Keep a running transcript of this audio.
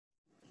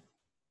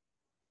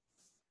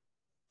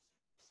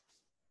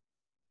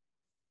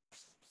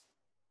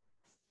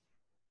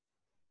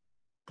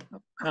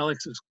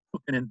Alex is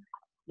cooking and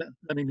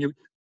let me mute.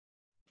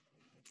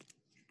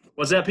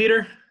 What's that,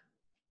 Peter?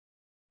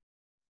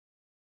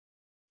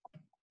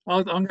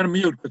 I'm going to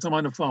mute because I'm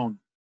on the phone.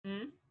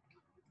 I'm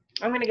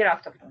going to get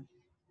off the phone.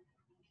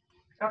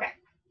 Okay.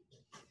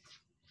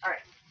 All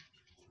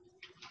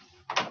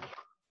right.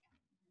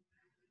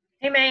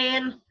 Hey,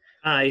 man.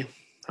 Hi.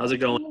 How's it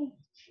going?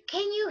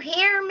 Can you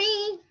hear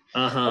me?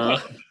 Uh-huh.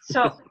 Okay,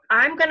 so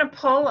I'm going to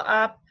pull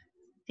up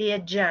the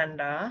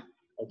agenda.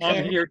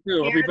 I'm here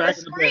too. I'll be back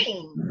in a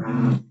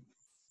bit.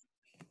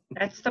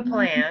 That's the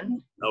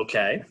plan.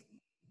 Okay.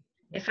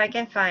 If I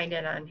can find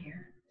it on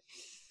here.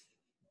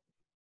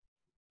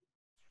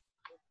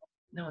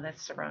 No,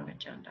 that's the wrong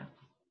agenda.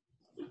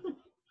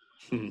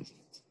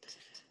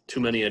 Too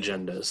many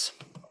agendas.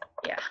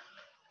 Yeah.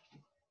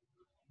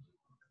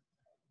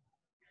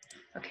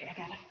 Okay, I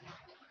got it.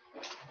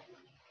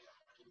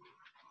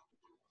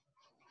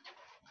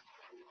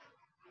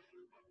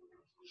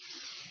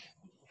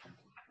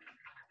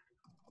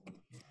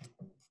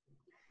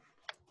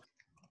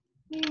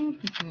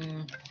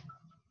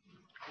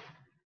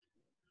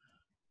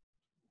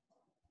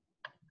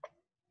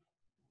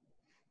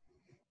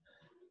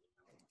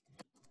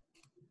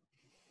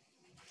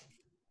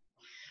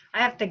 I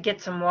have to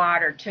get some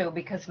water too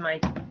because my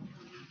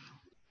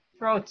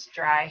throat's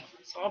dry.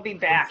 So I'll be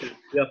back.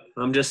 Yep,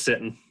 I'm just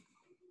sitting.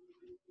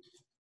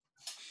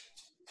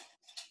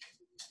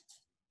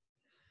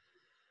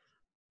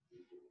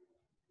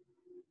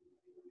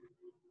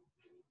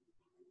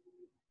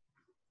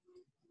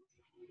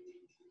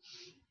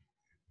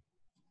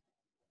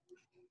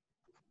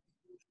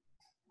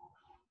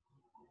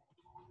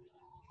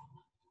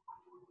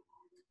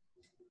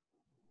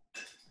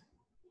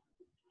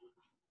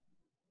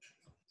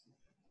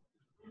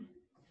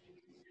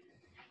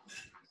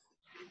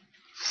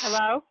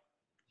 Hello?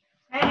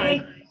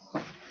 Hey,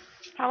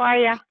 How are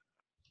you?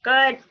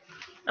 good.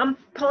 I'm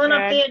pulling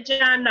up the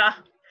agenda.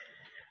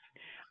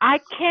 I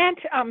can't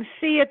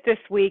see it this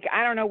week.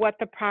 I don't know what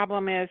the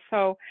problem is,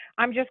 so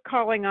I'm just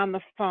calling on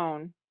the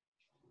phone.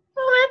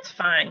 Oh, that's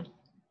fine.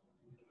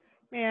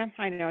 Yeah,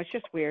 I know. It's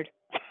just weird.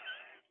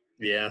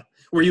 Yeah.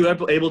 Were you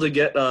able to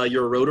get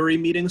your Rotary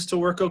meetings to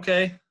work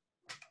okay?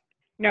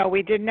 No,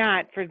 we did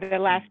not for the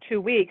last 2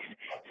 weeks.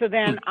 So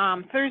then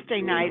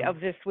Thursday night of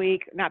this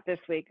week, not this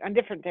week, on a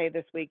different day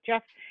this week,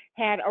 Jeff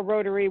had a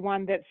Rotary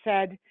one that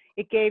said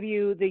it gave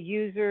you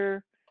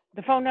the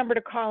phone number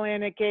to call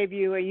in, it gave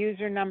you a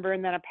user number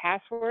and then a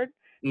password.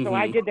 So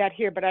I did that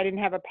here, but I didn't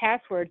have a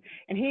password.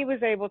 And he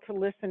was able to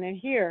listen and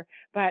hear,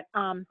 but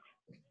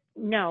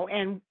no.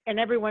 And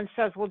everyone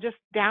says, well, just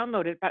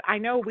download it. But I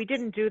know we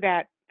didn't do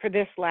that for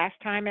this last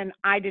time, and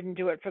I didn't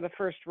do it for the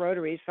first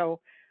Rotary. So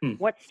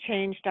what's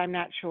changed, I'm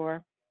not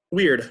sure.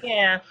 Weird.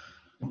 Yeah.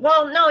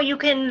 Well, no, you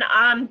can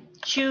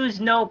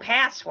choose no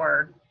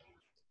password.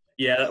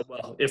 Yeah,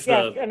 well, if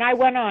Yes, and I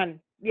went on.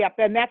 Yep,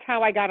 and that's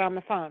how I got on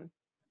the phone.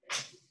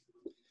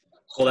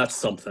 Well, that's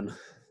something.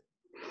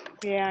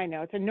 Yeah, I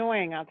know. It's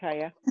annoying, I'll tell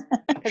you.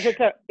 Because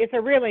it's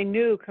a really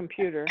new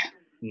computer.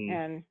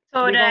 And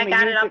So we've I only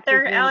got it used up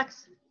there, to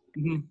Alex?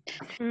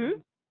 Hmm?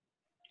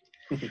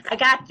 I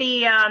got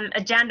the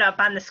agenda up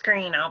on the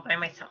screen all by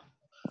myself.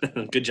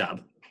 Good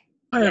job.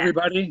 Hi,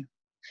 everybody.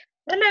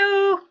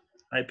 Hello.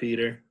 Hi,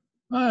 Peter.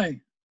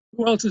 Hi.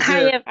 Who else is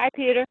there? Hi,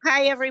 Peter.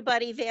 Hi,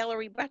 everybody.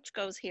 Valerie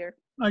Butchko's here.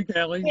 Hi,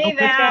 Gally. Hey, Hi,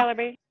 Val.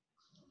 Valerie.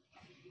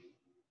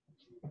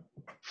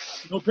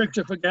 No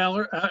picture for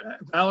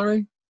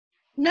Valerie?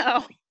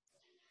 No.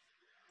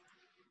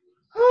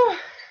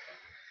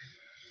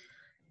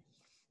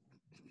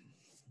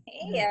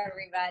 Hey,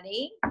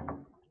 everybody.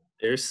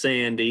 There's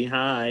Sandy.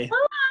 Hi.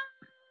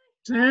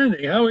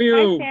 Sandy, how are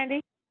you? Hi,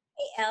 Sandy.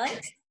 Hey,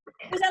 Alex.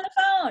 Who's on the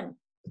phone?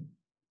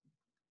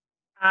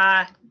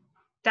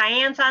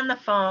 Diane's on the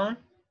phone.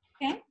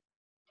 Okay.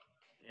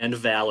 And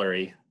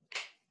Valerie.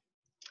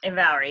 And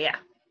Valerie, yeah.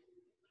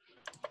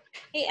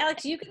 Hey,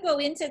 Alex, you can go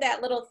into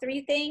that little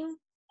 3 thing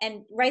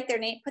and write their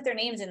name, put their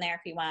names in there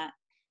if you want.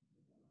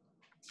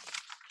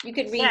 You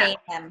could rename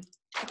them.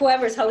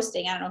 Whoever's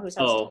hosting. I don't know who's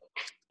hosting. Oh,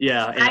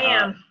 yeah. And, I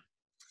am.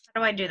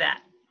 How do I do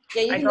that?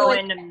 Yeah, you I can go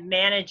into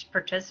manage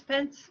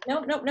participants.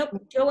 Nope.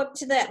 Go up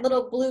to that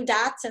little blue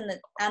dots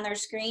on their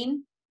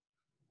screen.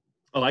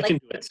 Oh, I can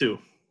do it too.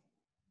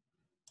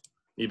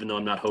 Even though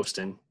I'm not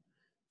hosting.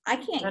 I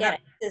can't get it.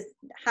 It says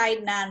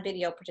hide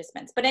non-video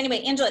participants. But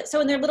anyway, Angela,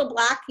 so in their little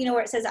block, you know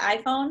where it says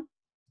iPhone?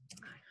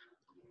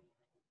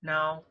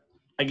 No.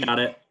 I got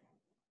it.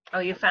 Oh,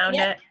 you found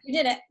it? You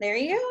did it. There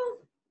you go.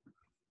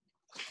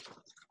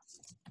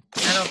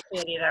 I don't see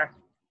it either.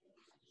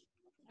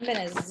 I've been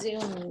a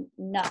Zoom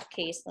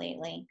nutcase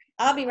lately.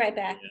 I'll be right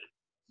back.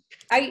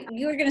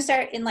 You were going to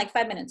start in like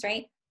 5 minutes,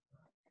 right?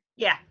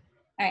 Yeah.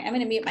 All right, I'm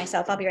going to mute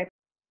myself. I'll be right back.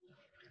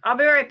 I'll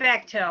be right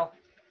back, too.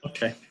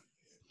 Okay.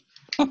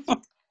 I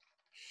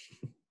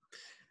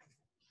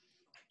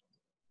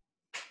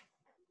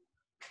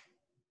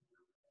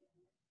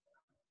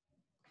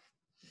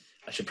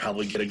should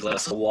probably get a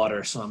glass of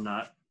water so I'm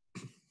not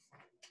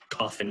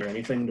coughing or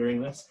anything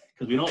during this,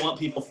 because we don't want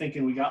people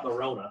thinking we got the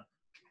Rona.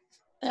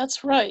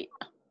 That's right.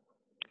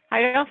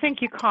 I don't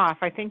think you cough.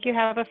 I think you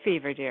have a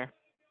fever, dear.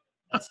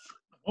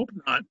 Hope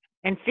not.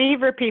 And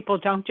fever people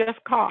don't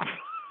just cough.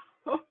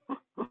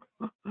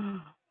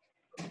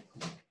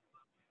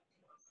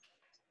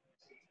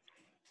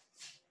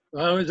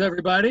 How is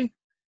everybody?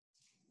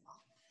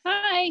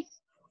 Hi.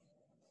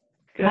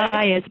 Good.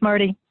 Hi, it's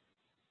Marty.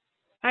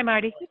 Hi,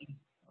 Marty.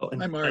 Oh,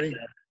 and Hi, Marty.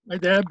 Hi,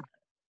 Deb.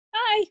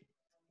 Hi.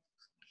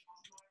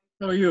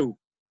 How are you?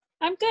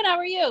 I'm good. How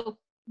are you?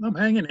 I'm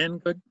hanging in.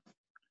 Good.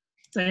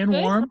 Staying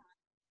Good. warm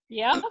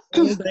Yeah.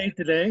 all day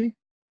today.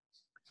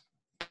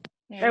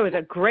 It was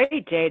a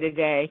great day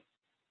today.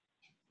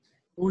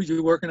 Was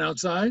you working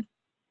outside?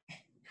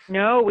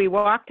 No, we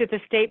walked to the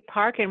state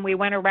park and we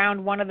went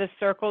around one of the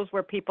circles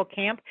where people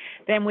camp.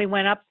 Then we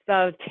went up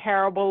the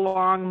terrible,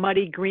 long,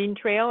 muddy green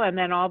trail and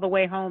then all the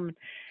way home.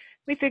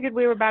 We figured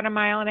we were about 1.5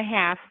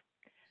 miles.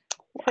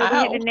 So we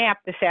had Wow. a nap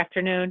this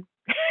afternoon.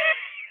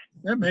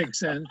 That makes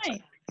sense.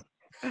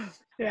 Nice.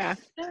 Yeah.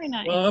 Very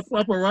nice. Well,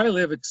 up where I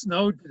live, it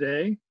snowed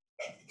today,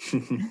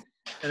 and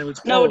it was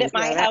Snowed cold. at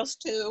my Yeah, house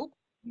too.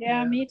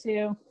 Yeah. Yeah, me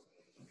too.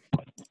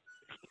 I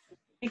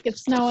think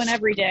it's snowing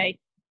every day.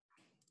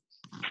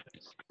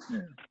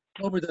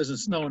 Hope it doesn't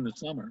snow in the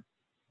summer.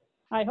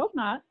 I hope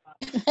not.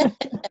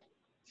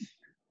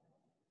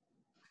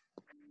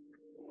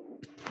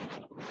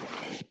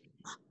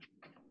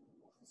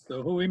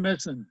 So who we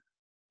missing?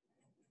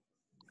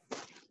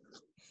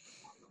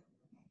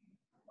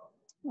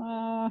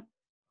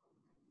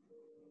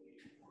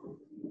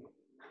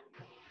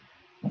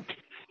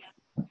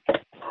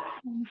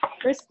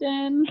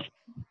 Kristen,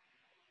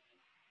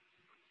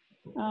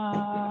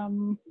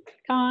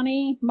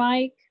 Connie,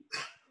 Mike.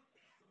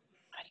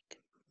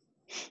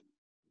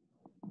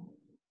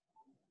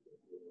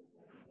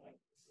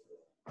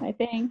 I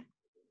think.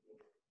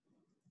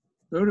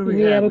 Who do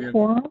we have?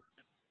 I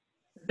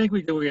think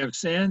we do. We have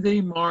Sandy,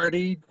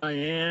 Marty,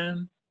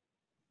 Diane,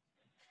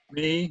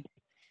 me,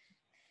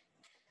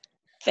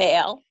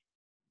 Val.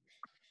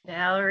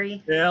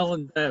 Valerie. Dale,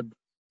 and Deb.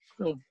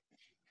 So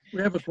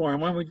we have a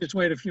quorum. Why don't we just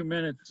wait a few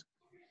minutes?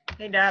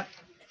 Hey, Deb.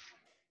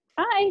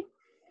 Hi.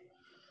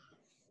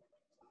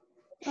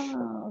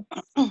 Oh,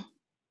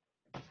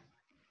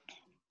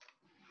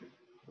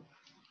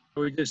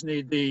 We just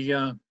need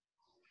the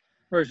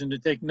person to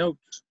take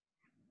notes.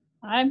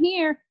 I'm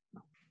here.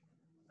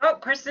 Oh,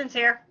 Kristen's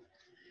here.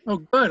 Oh,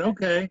 good.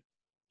 Okay.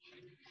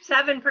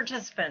 7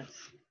 participants.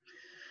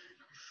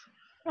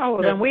 Oh,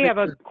 well, then we have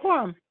a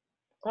quorum.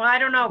 Well, I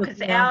don't know, because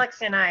Quorum.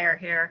 Alex and I are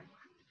here.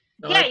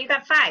 No, Yeah, you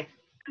got 5.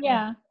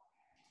 Yeah.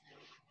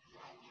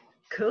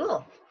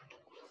 Cool.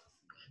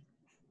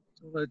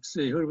 So let's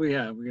see. Who do we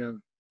have? We have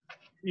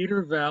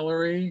Peter,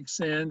 Valerie,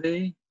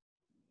 Sandy,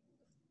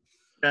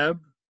 Deb,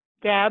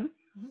 Deb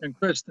and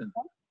Kristen.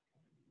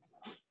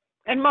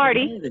 and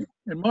Marty.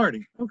 And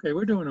Marty. Okay,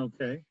 we're doing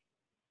okay.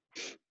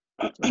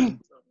 So,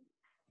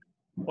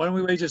 why don't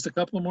we wait just a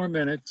couple more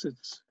minutes?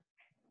 It's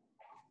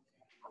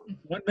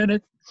 1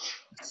 minute,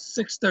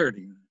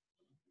 6:30.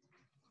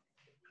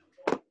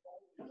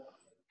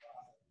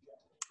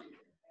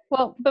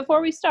 Well,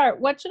 before we start,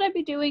 what should I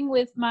be doing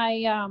with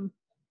my,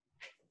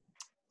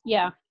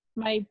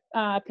 my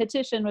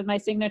petition with my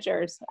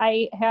signatures?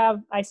 I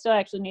still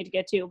actually need to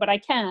get 2, but I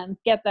can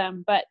get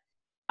them. But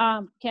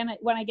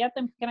when I get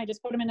them, can I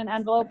just put them in an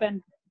envelope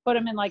and put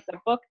them in like the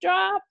book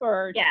drop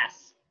or?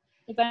 Yes.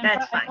 'Cause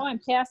That's I know fine. I'm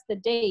past the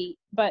date,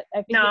 but I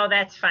think, No,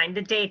 that's fine.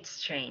 The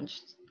date's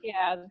changed.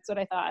 yeah, that's what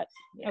I thought.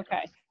 Yeah.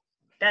 Okay.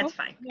 That's Oh,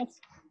 fine.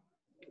 yes.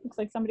 Looks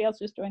like somebody else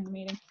just joined the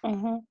meeting.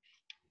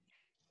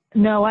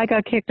 No, I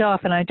got kicked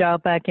off and I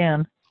dialed back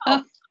in.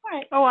 All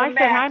right. Oh, I Come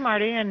said hi, back.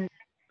 Marty, and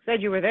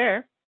said you were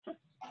there.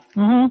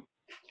 Mm-hmm.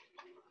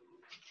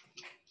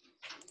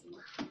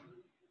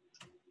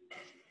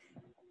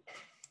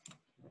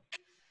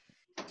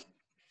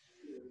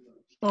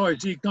 Oh, I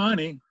see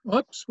Connie.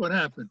 Oops, what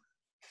happened?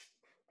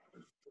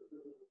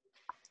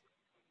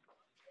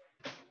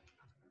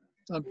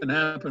 Something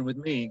happened with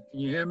me. Can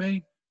you hear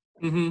me?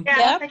 Mm-hmm. Yeah, I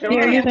Yep. can Yeah,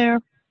 hear you're you. there.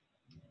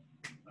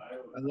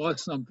 I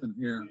lost something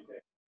here.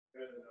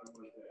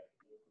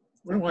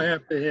 What do I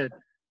have to hit?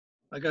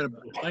 I got a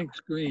blank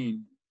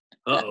screen.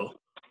 Uh-oh.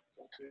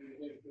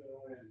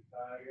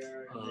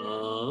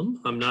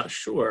 I'm not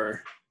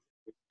sure.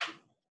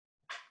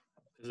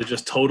 Is it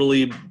just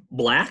totally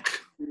black?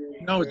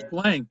 No, it's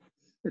blank.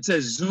 It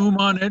says Zoom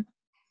on it.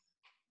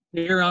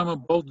 Here I'm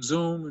on both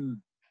Zoom and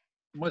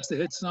must have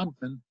hit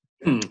something.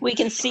 We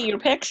can see your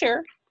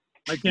picture.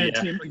 I can't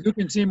Yeah. see. You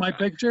can see my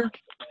picture?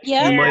 You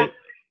Yeah. might,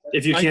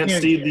 if you I can't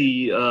can't- see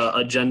the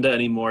agenda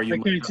anymore, I you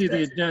might can't have see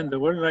the to, agenda.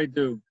 What did I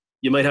do?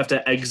 you might have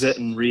to exit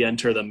and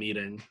re-enter the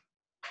meeting.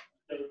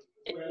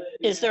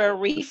 Is there a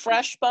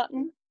refresh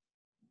button?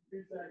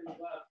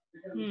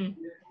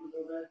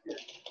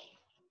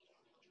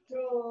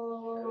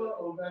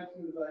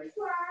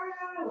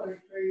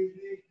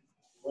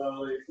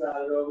 Well, they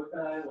started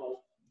overtime.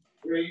 Well,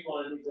 great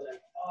one. He's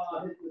like,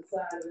 oh, hit the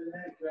side of the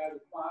head, grab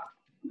his box.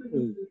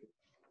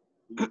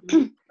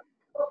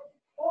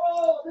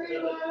 Oh, let's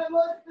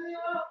see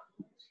up.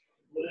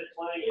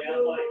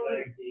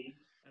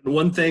 And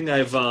one thing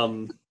I've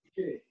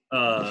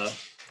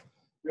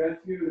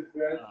Rescue.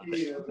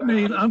 I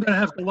mean, I'm gonna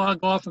have to log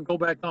off and go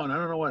back on. I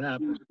don't know what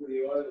happened.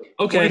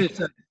 Okay. Wait a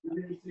second.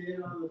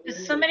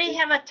 Does somebody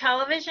have a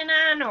television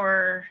on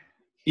or?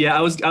 Yeah,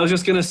 I was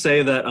just gonna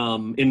say that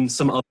in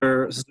some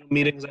other Zoom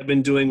meetings I've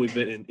been doing, we've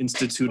been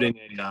instituting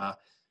a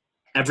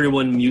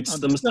everyone mutes I'm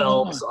still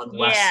themselves on.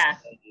 unless Yeah.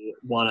 they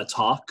want to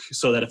talk,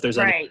 so that if there's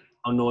any Right.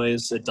 background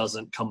noise, it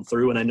doesn't come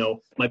through. And I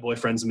know my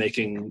boyfriend's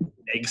making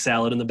egg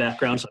salad in the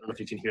background, so I don't know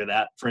if you can hear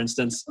that, for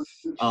instance.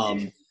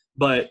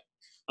 But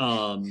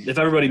if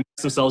everybody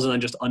mutes themselves and then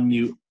just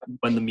unmute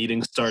when the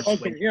meeting starts.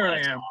 Okay, when here you I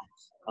wanna am.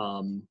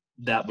 talk,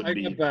 that would I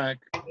be get back.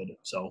 good.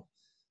 So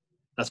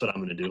that's what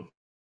I'm gonna do.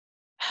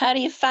 How do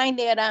you find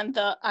that on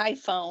the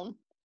iPhone?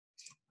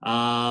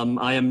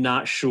 I am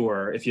not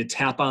sure. If you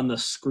tap on the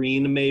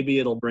screen, maybe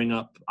it'll bring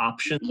up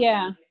options.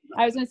 Yeah,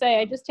 I was gonna say,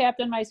 I just tapped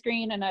on my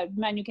screen and a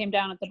menu came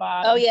down at the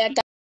bottom. Oh, yeah.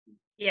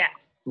 Yeah.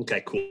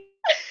 Okay, cool.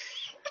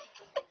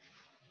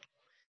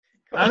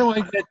 How do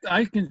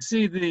I can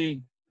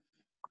see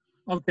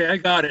okay, I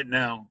got it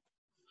now.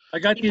 I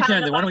got the You found the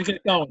agenda. Why don't we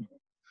get going?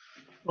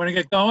 Want to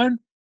get going?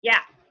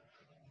 Yeah.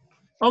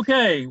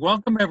 Okay,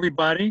 welcome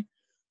everybody.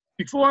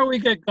 Before we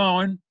get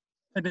going,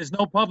 and there's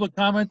no public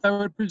comment, I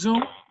would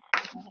presume.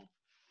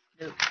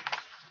 What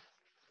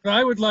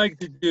I would like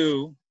to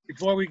do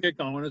before we get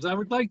going is I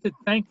would like to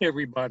thank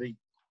everybody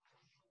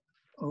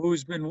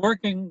who's been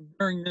working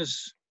during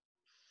this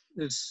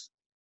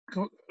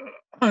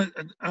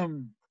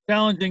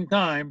challenging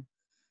time.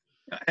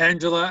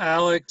 Angela,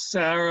 Alex,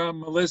 Sarah,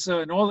 Melissa,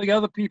 and all the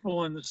other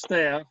people in the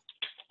staff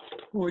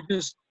who are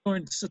just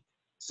doing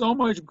so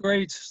much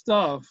great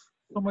stuff,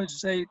 so much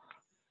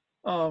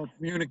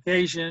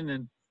communication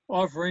and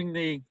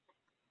offering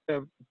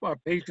our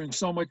patrons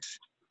so much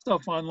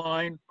stuff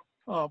online.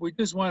 We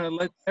just want to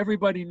let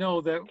everybody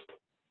know that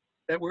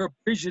we're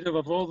appreciative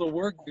of all the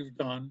work you've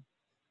done.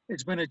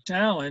 It's been a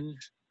challenge.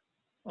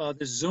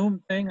 The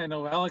Zoom thing, I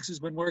know Alex has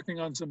been working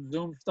on some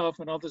Zoom stuff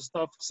and other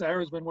stuff.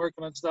 Sarah's been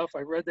working on stuff. I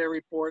read their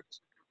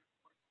reports.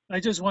 I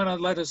just want to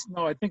let us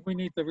know, I think we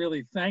need to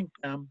really thank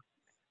them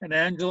and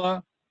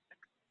Angela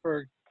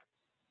for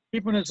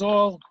keeping this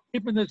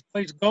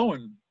place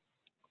going.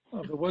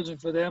 If it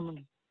wasn't for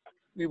them,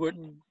 we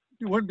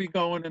wouldn't be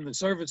going, and the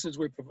services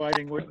we're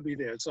providing wouldn't be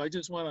there. So I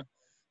just want to,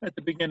 at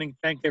the beginning,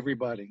 thank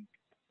everybody.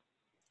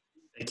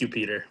 Thank you,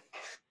 Peter.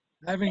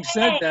 Having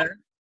said that,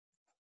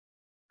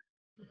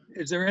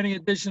 is there any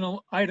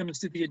additional items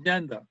to the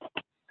agenda?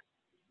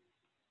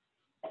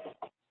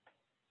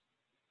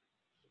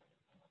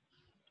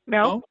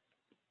 No?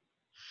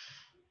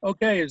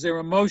 Okay, is there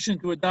a motion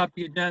to adopt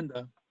the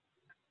agenda?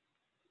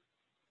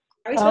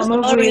 Are we I'll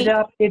supposed to? move we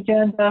adopt the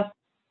agenda.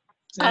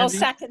 I'll Sandy,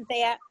 second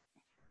that.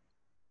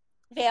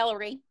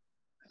 Valerie.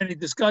 any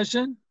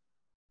discussion?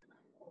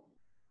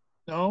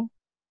 No?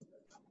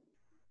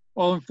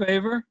 All in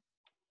favor?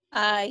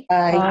 Aye.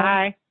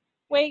 Aye.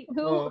 Wait,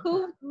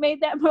 who made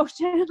that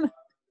motion?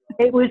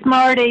 It was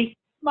Marty.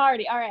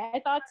 Marty, all right, I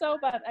thought so,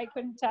 but I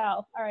couldn't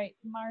tell. All right,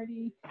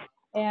 Marty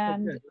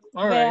and Okay,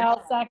 all right.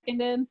 Val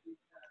seconded.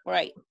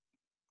 Right.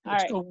 All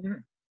Let's right, go.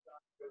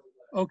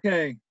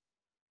 Okay,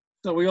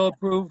 so we all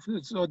approve,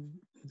 it's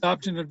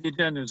adoption of the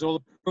agenda, is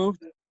all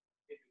approved?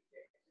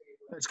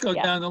 Let's go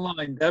Yes. down the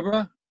line.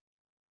 Deborah,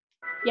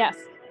 yes.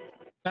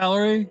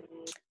 Valerie,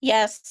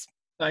 Yes.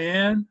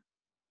 Diane,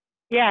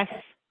 Yes.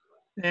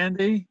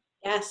 Sandy,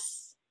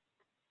 Yes.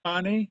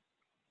 Connie.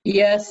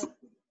 Yes.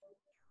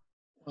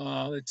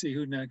 Let's see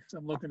who next.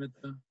 I'm looking at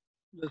the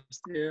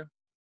list here.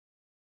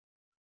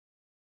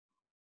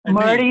 And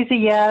me. Marty's a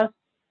yes.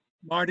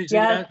 Marty's a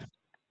Yes. yes.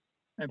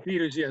 And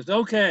Peter's yes.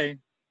 Okay.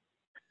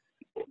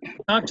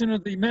 Adoption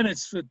of the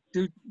minutes for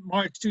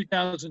March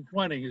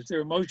 2020. Is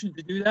there a motion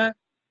to do that?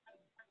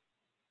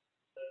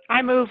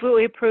 I move that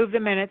we approve the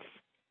minutes.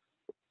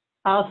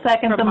 I'll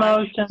second the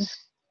motion.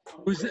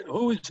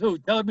 Who is who?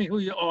 Tell me who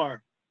you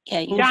are. Yeah.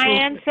 You,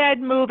 Diane said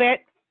move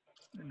it.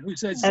 And who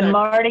said And second?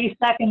 Marty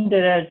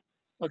seconded it.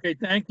 Okay,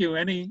 thank you.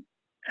 Any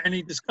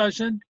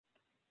discussion?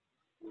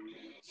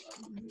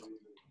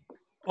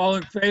 All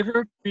in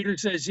favor? Peter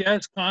says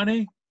yes.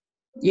 Connie?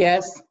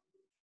 Yes.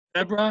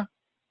 Deborah?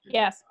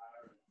 Yes.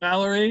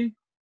 Valerie?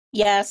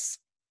 yes.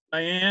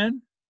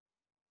 Diane?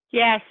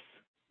 Yes.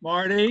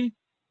 Marty?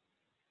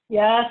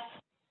 Yes.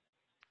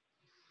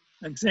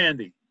 And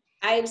Sandy?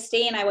 I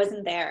abstain. I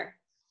wasn't there.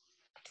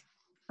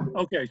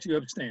 Okay, so you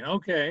abstain.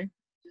 Okay.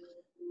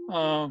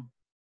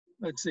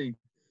 Let's see.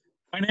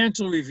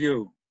 Financial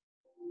review.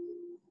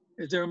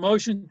 Is there a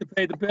motion to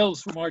pay the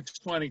bills for March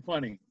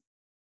 2020?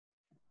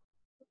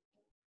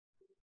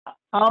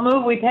 I'll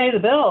move we pay the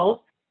bills.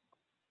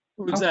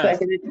 Who's that?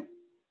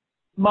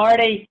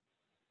 Marty.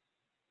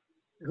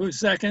 Who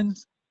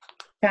seconds?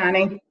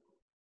 Connie.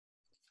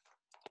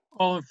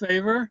 All in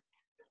favor?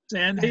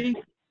 Sandy?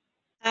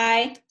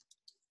 Aye.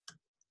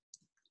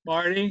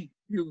 Marty?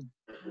 You?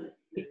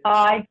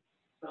 Aye.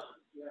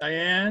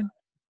 Diane?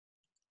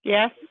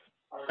 Yes.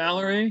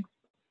 Valerie?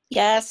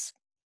 Yes.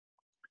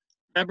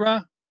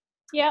 Deborah?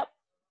 Yep.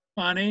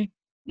 Connie?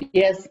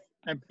 Yes.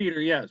 And Peter,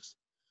 yes.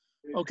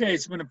 Okay,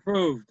 it's been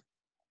approved.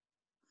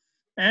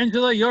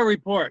 Angela, your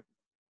report.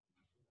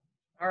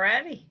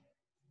 Already?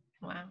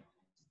 Wow.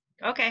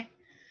 Okay.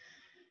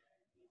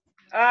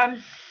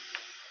 I've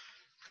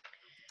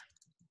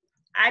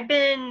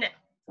been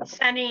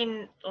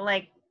sending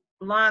like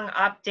long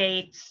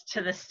updates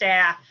to the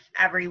staff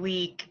every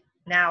week.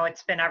 Now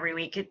it's been every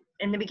week.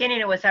 In the beginning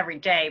it was every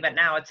day, but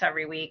now it's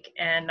every week.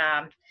 And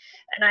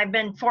I've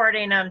been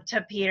forwarding them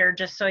to Peter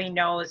just so he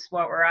knows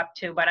what we're up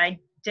to, but I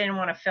didn't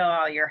want to fill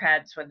all your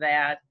heads with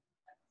that.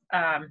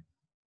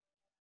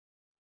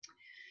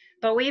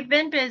 But we've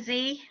been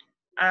busy,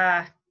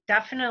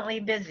 definitely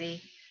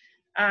busy.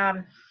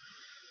 I've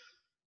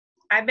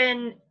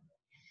been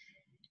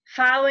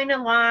following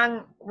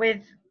along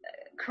with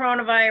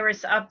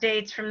coronavirus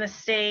updates from the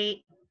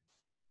state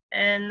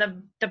and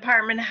the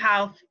Department of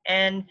Health,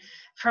 and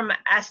from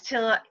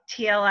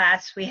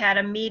STLS. We had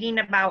a meeting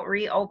about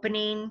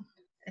reopening.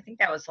 I think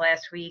that was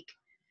last week.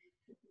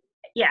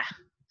 Yeah,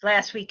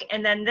 last week.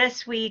 And then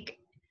this week,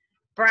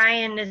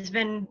 Brian has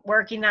been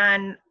working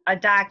on a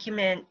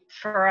document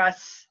for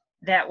us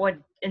that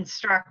would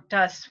instruct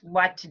us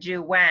what to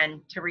do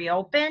when to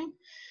reopen.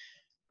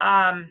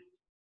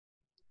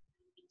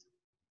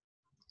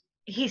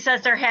 He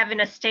says they're having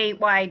a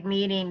statewide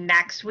meeting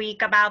next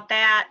week about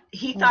that.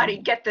 He thought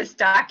he'd get this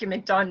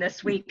document done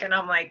this week, and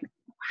I'm like,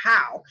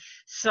 how?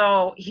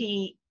 So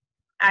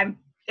I'm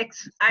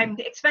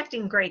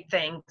expecting great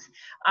things.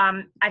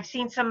 I've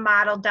seen some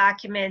model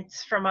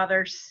documents from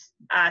other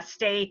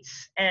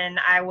states, and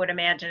I would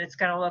imagine it's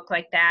going to look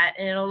like that.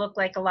 And it'll look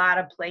like a lot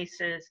of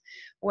places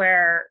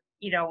where,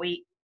 you know,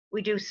 we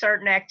do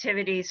certain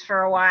activities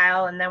for a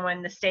while, and then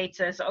when the state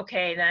says,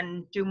 okay,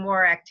 then do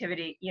more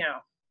activity, you know,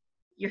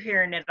 you're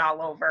hearing it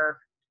all over.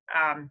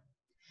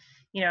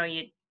 You know,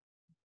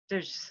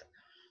 there's,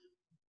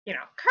 you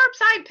know,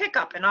 curbside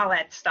pickup and all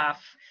that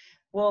stuff.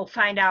 We'll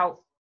find out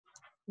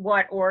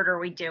what order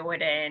we do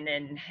it in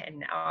and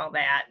all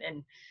that,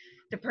 and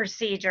the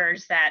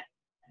procedures that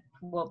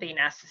will be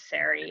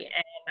necessary.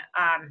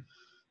 And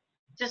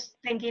just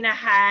thinking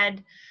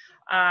ahead,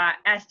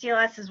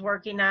 STLS is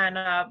working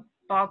on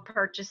bulk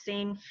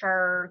purchasing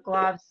for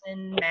gloves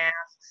and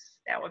masks.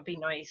 That would be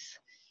nice.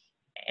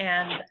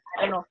 And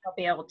I don't know if I'll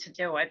be able to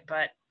do it,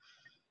 but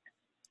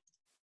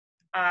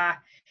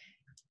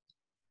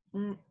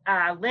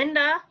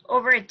Linda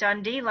over at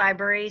Dundee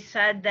Library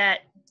said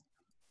that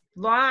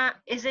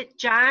is it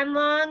John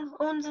Long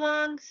owns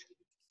Longs?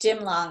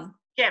 Jim Long.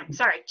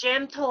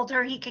 Jim told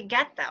her he could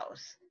get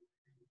those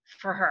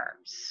for her.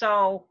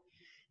 So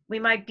we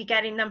might be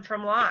getting them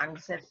from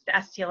Longs if the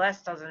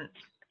STLS doesn't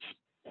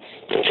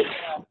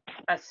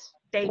a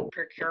state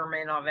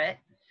procurement of it.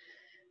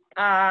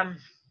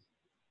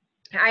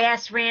 I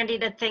asked Randy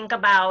to think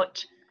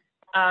about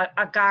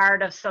a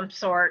guard of some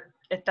sort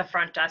at the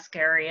front desk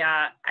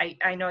area.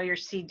 I know you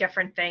see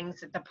different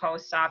things at the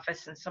post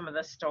office and some of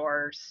the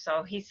stores,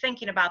 so he's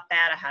thinking about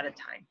that ahead of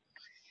time.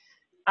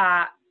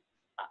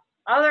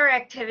 Other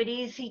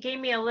activities, he gave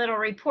me a little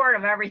report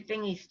of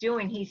everything he's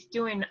doing. He's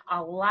doing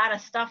a lot of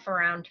stuff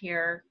around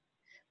here,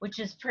 which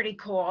is pretty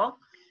cool.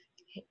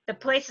 The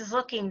place is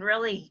looking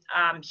really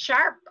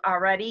sharp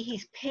already.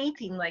 He's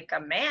painting like a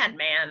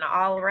madman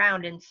all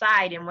around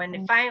inside, and when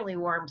it finally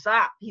warms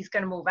up, he's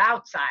going to move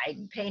outside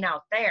and paint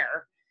out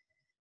there.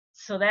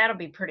 So that'll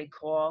be pretty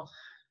cool.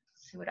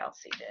 Let's see what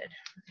else he did.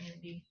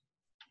 Maybe.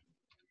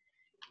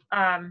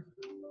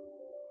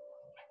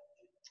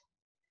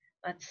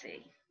 Let's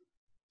see.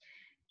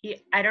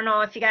 I don't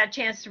know if you got a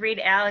chance to read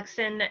Alex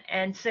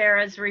and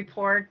Sarah's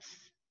reports.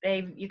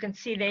 You can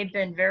see they've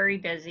been very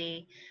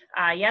busy.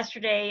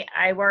 Yesterday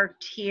I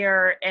worked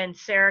here, and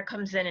Sarah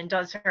comes in and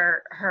does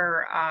her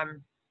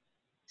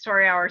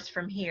story hours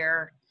from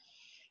here,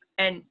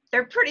 and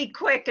they're pretty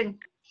quick and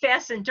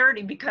fast and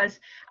dirty, because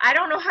I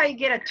don't know how you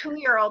get a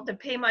 2-year-old to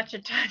pay much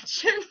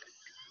attention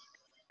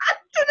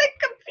to the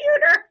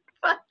computer,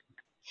 but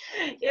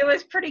it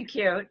was pretty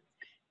cute.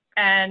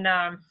 And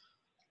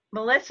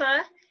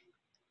Melissa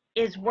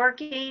is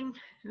working,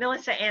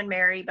 Melissa and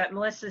Mary, but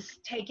Melissa's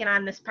taking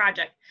on this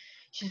project.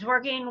 She's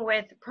working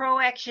with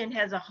ProAction,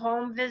 has a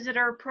home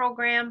visitor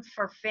program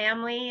for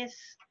families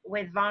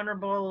with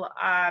vulnerable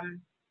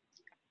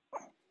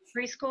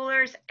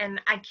preschoolers, and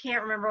I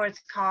can't remember what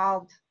it's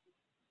called.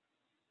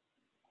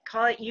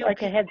 Call it UPA,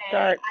 like a Head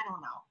Start. I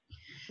don't know.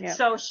 Yeah.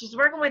 So she's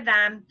working with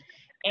them,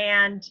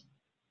 and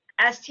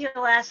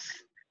STLS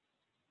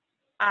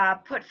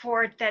put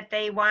forth that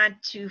they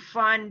want to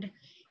fund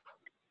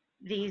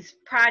these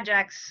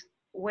projects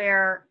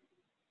where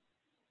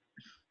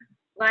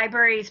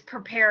libraries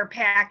prepare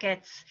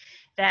packets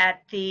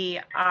that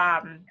the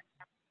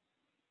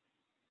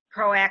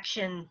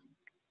ProAction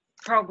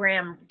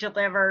program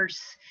delivers.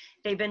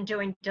 They've been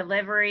doing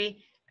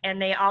delivery,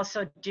 and they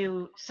also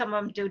some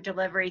of them do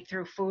delivery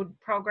through food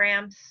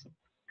programs.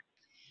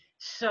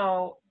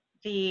 So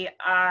the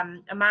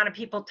amount of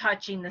people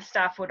touching the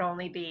stuff would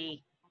only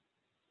be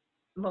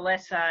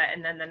Melissa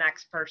and then the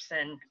next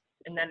person,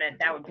 and then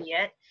that would be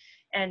it.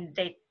 And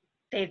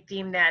they've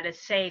deemed that as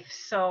safe.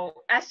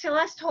 So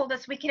STLS told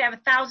us we could have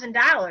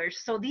 $1,000.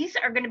 So these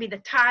are going to be the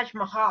Taj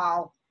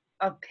Mahal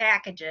of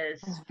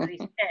packages for these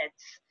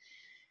kits.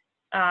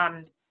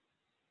 I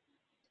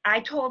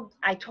told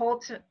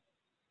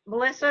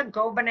Melissa,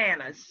 go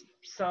bananas.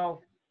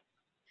 So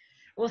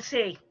we'll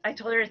see. I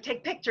told her to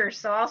take pictures,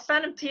 so I'll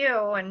send them to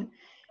you and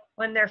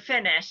when they're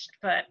finished.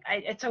 But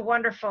it's a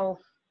wonderful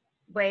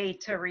way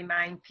to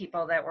remind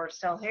people that we're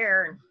still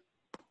here and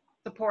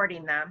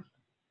supporting them.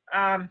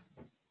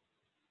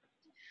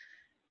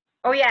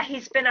 Oh yeah,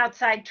 he's been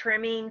outside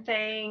trimming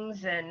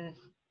things. And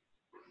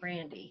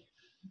Randy,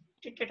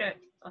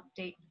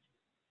 update.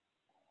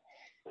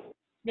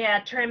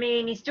 Yeah,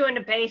 trimming. He's doing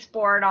the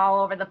baseboard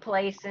all over the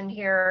place in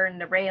here and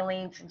the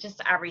railings and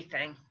just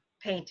everything,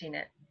 painting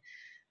it.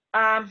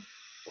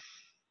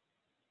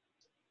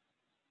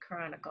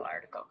 Chronicle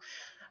article.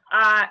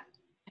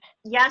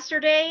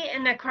 Yesterday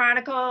in the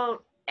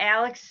Chronicle,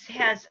 Alex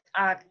has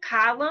a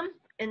column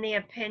in the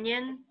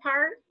opinion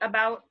part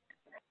about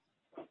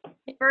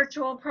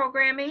virtual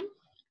programming.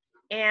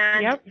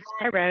 And Yep,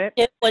 I read it.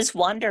 It was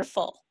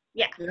wonderful.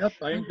 yeah, Yep,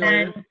 I enjoyed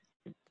and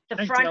it. the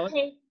Thanks, front Alex.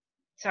 page,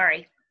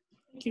 sorry.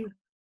 Thank you.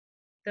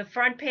 The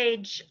front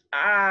page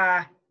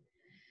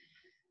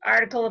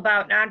article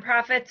about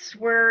nonprofits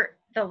were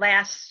the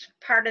last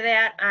part of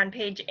that on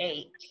page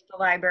 8, the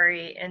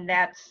library, and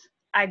that's,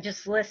 I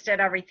just listed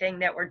everything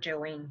that we're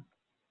doing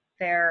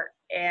there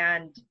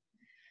and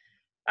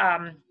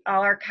all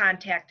our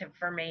contact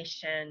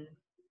information.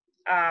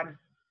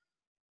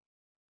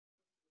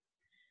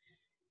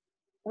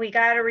 We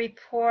got a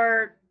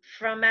report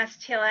from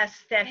STLS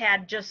that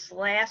had just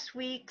last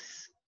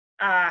week's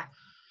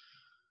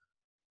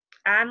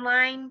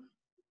online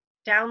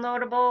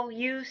downloadable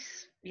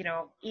use, you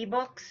know,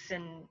 ebooks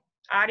and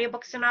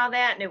audiobooks and all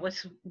that, and it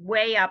was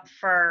way up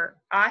for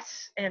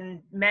us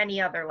and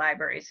many other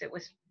libraries. It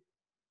was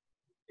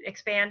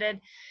expanded,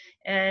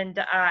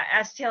 and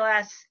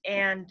STLS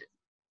and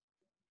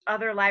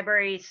other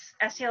libraries,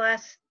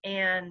 STLS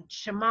and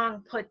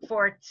Chemung put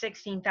forth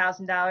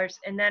 $16,000,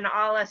 and then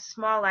all us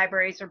small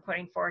libraries are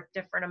putting forth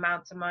different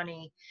amounts of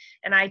money.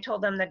 And I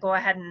told them to go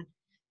ahead and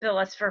bill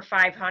us for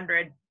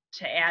 $500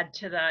 to add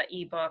to the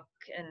ebook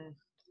and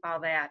all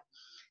that.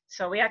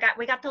 So we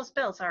got those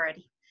bills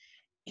already,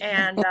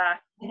 and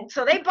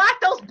so they bought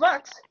those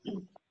books,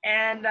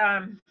 and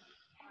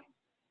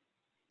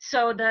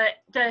so the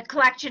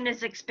collection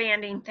is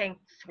expanding,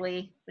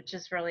 thankfully, which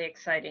is really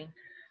exciting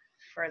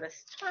for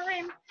this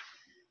time.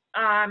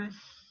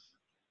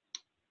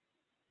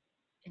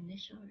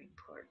 Initial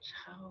reports.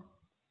 How?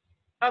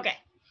 Okay.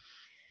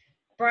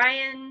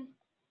 Brian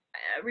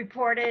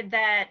reported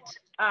that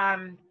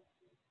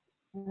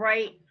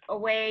right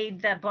away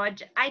the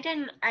budget. I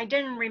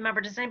didn't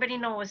remember. Does anybody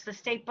know, was the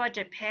state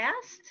budget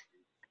passed?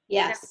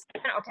 Yes.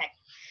 Okay.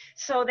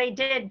 So they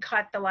did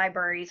cut the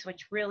libraries,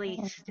 which really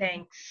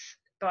stinks,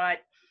 but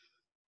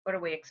what do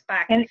we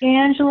expect? And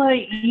Angela,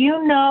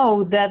 you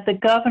know that the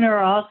governor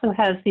also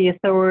has the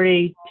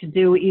authority to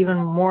do even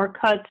more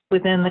cuts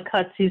within the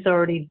cuts he's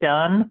already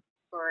done.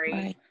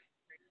 Right.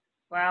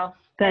 Well,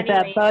 That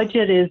anyways,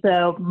 budget is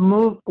a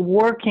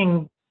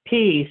working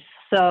piece.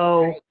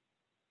 So,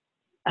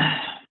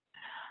 I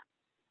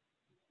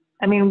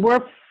mean, we're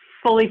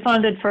fully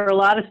funded for a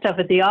lot of stuff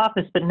at the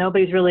office, but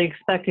nobody's really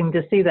expecting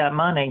to see that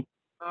money.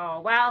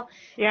 oh, well.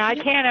 Yeah, I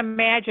can't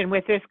imagine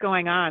with this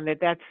going on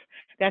that's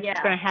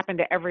Yeah. going to happen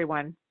to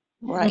everyone.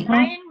 Right.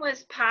 Brian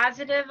was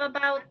positive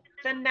about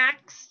the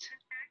next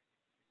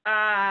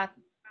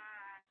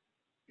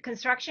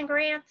construction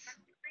grants,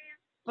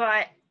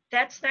 but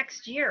that's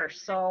next year.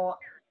 So,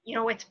 you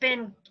know, it's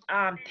been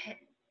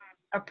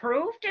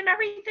approved and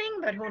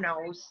everything, but who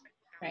knows?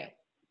 Right.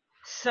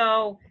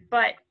 So,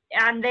 but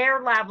on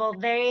their level,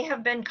 they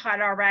have been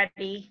cut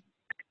already.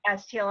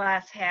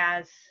 STLS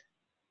has,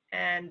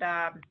 and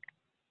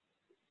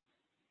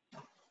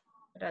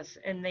what else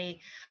in the,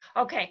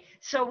 okay,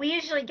 so we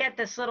usually get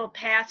this little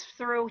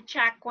pass-through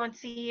check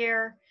once a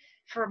year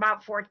for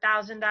about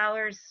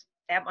 $4,000.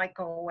 That might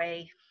go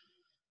away,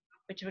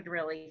 which would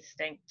really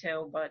stink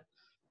too, but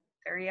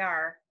there you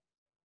are.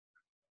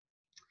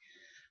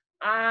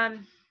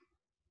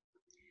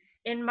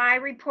 In my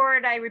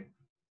report, I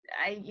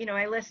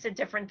listed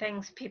different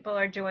things people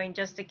are doing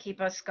just to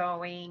keep us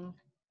going.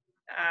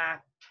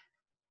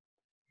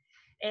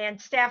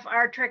 And staff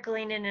are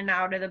trickling in and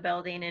out of the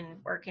building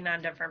and working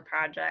on different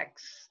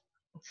projects,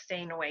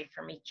 staying away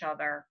from each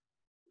other.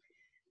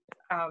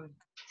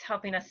 It's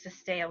helping us to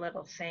stay a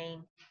little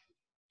sane.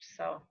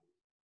 So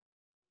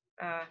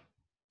I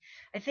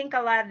think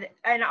a lot of,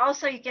 and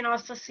also you can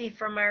also see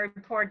from my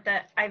report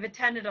that I've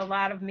attended a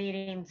lot of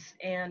meetings,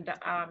 and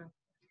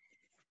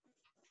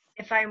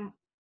if I'm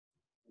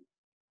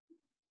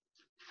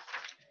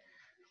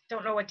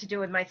don't know what to do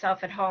with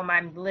myself at home,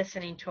 I'm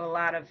listening to a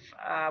lot of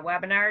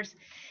webinars,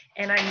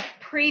 and I'm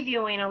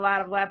previewing a lot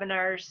of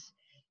webinars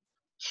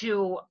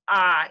to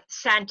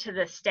send to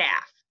the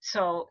staff.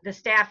 So the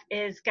staff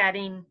is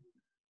getting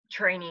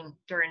training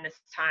during this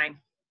time.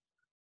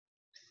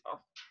 So,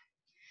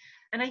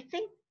 and I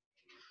think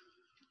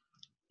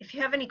if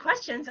you have any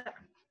questions.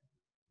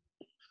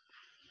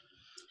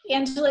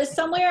 Angela,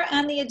 somewhere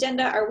on the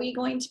agenda, are we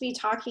going to be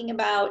talking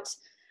about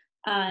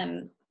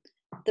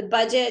the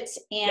budget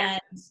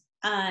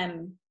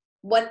and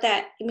what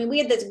that, I mean, we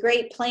had this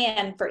great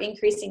plan for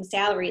increasing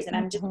salaries, and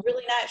I'm just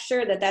really not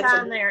sure that that's It's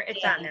what on there.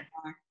 It's on there.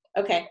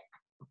 Okay.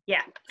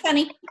 Yeah.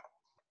 Funny.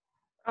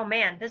 Oh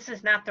man, this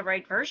is not the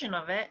right version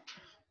of it.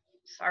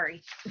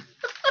 Sorry.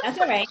 That's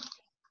all right.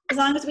 As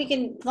long as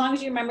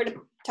you remember to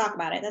talk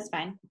about it, that's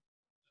fine.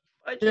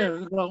 Budget.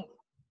 Yeah, well,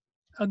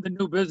 on the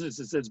new business,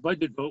 it says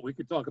budget vote. We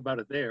could talk about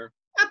it there.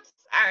 I'm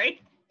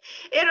sorry.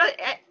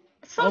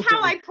 Somehow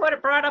Okay. I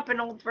brought up an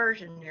old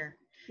version here.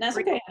 That's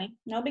okay, honey.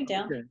 No big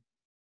deal. Okay.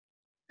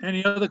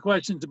 Any other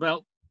questions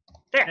about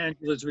There.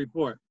 Angela's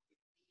report?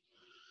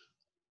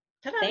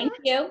 Ta-da. Thank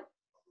you.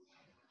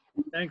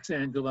 Thanks,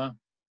 Angela.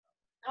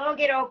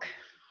 Okey doke.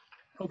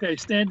 Okay,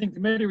 standing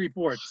committee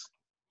reports.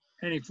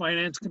 Any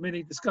finance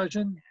committee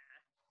discussion?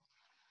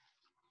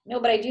 No,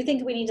 but I do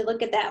think we need to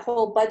look at that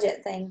whole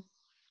budget thing.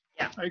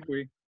 I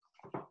agree.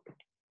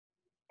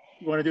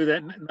 You want to do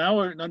that now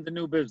or under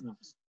new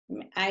business?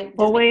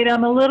 Well, wait,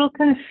 I'm a little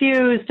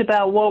confused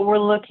about what we're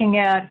looking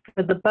at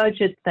for the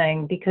budget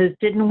thing, because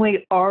didn't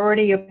we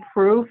already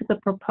approve the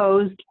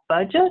proposed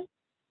budget?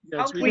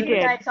 Yes, Okay, we you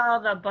did. guys saw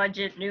the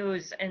budget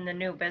news in the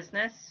new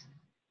business,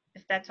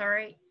 if that's all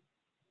right?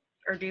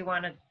 Or do you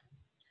want to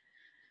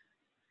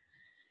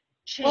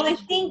change? Well, I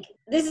think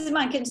this is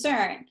my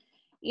concern.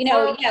 You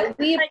know, Well, yeah,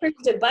 we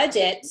approved a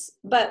budget,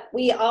 but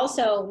we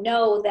also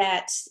know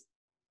that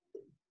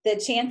the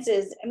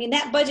chances, I mean,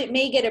 that budget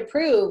may get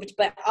approved,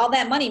 but all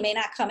that money may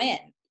not come in.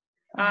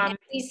 And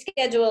we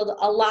scheduled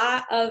a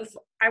lot of,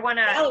 I want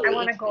to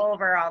salary. go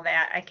over all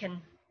that. I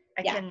can,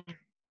 but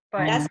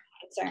that's my can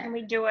concern.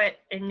 we do it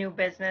in new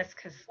business?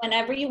 Because,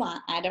 Whenever you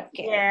want, I don't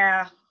care.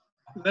 yeah,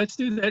 Let's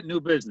do that new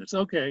business.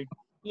 Okay.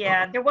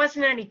 yeah, there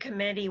wasn't any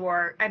committee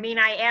work. I mean,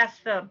 I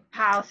asked the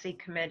policy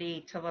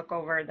committee to look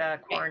over the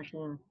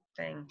quarantine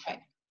thing.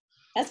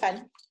 That's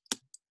fine.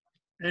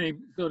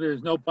 So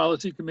there's no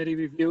policy committee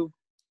review?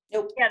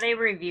 Nope. Yeah, they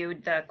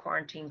reviewed the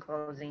quarantine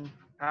closing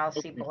policy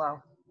Okay.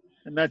 below.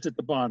 And that's at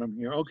the bottom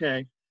here.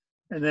 Okay.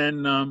 And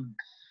then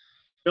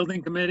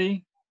building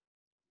committee,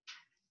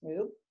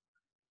 Nope.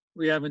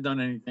 we haven't done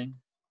anything.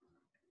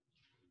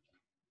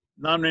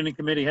 Nominating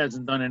committee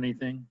hasn't done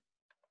anything.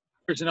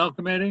 Personnel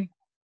committee?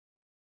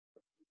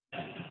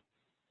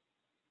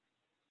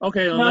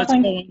 Okay, then let's go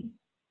Nothing. on.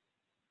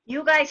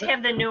 You guys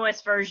have the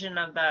newest version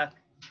of the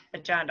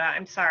agenda.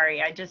 I'm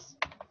sorry, I just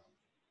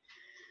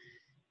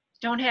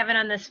don't have it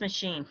on this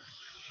machine.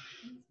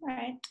 All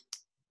right.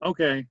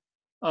 Okay,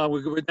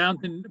 we're down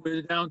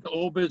to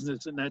old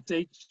business, and that's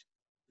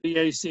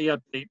HVAC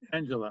update.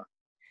 Angela.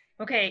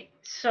 Okay,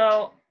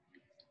 so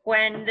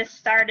when this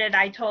started,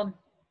 I told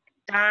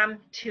Dom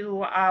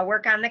to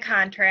work on the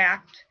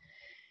contract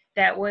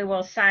that we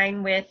will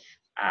sign with,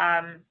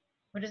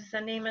 what is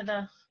the name of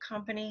the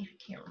company? I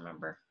can't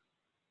remember.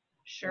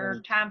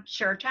 Sure Temp,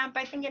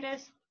 I think it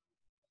is.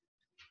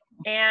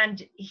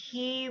 And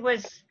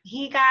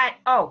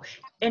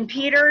and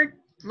Peter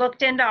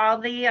looked into all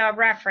the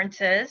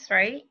references,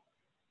 right?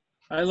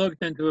 I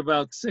looked into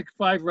about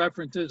 5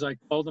 references. I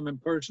called them in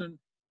person,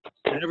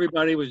 and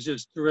everybody was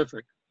just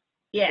terrific.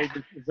 Yeah. They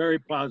were very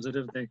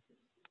positive. They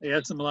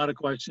asked them a lot of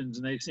questions,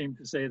 and they seem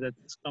to say that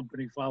this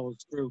company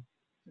follows through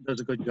and does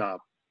a good job.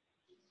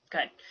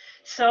 Good.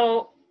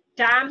 So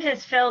Dom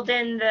has filled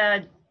in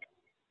the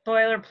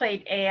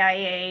boilerplate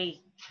AIA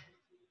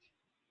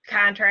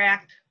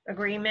contract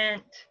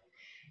agreement,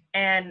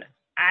 and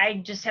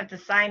I just have to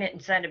sign it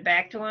and send it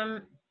back to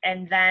him,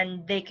 and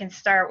then they can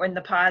start when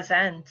the pause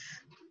ends.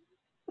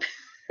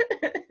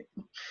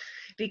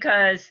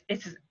 Because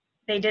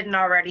they didn't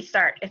already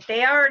start. If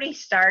they already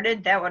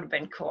started, that would have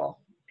been cool,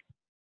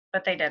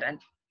 but they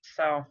didn't.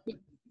 So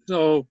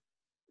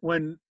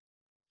when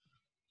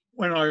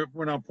our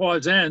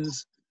pause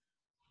ends,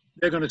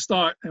 they're going to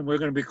start, and we're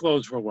going to be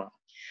closed for a while.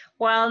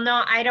 well,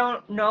 no, I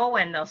don't know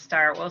when they'll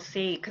start. We'll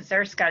see, because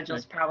their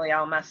schedule's probably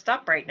all messed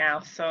up right now.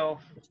 So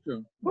That's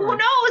true. who All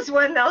right. knows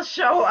when they'll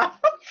show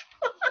up?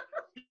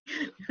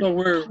 So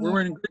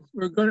we're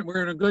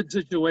in a good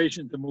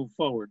situation to move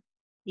forward.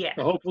 Yeah.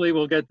 So hopefully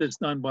we'll get this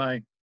done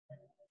by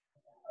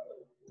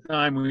the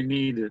time we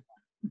need it.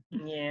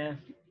 Yeah.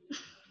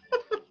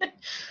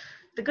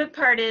 The good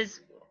part is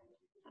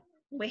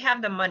we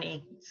have the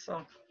money,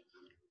 so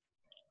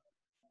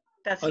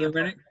that's Are the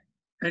there important.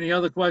 any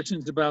other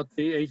questions about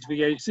the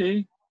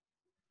HVAC?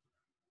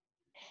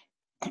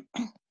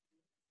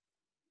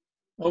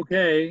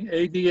 Okay,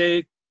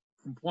 ADA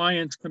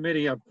Compliance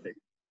Committee update.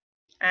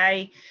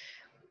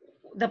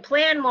 The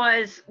plan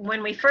was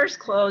when we first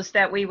closed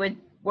that we would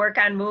work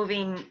on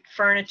moving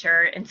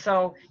furniture. And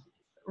so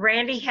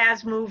Randy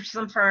has moved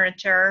some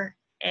furniture,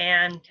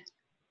 and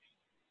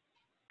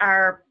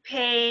our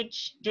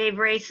page, Dave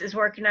Race, is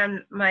working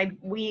on my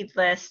weed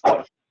list.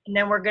 And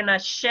then we're gonna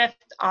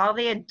shift all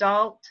the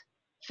adult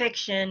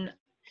fiction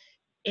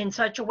in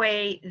such a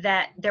way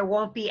that there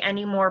won't be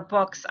any more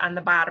books on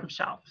the bottom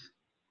shelf.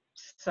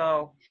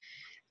 So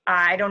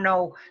I don't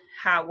know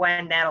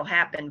when that'll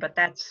happen, but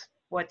that's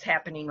what's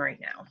happening right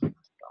now.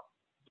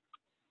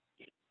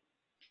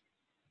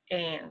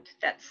 And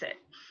that's it.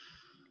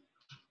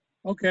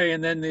 Okay,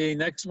 and then the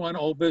next one,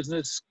 old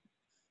business,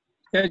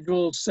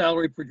 scheduled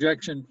salary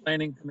projection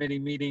planning committee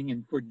meeting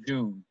in for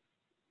June.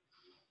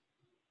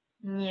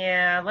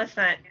 Yeah,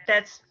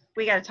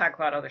 we got to talk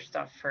about other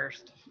stuff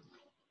first.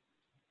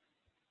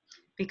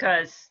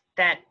 Because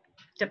that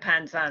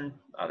depends on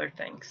other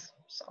things,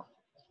 so,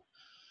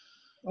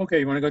 Okay,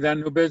 you want to go down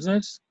to new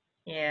business?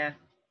 yeah.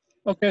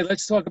 Okay,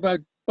 let's talk about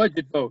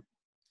budget vote.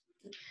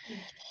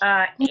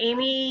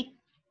 Amy,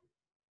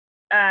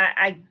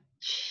 I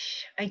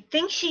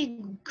think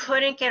she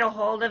couldn't get a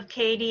hold of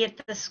Katie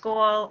at the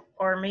school,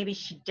 or maybe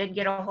she did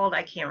get a hold,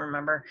 I can't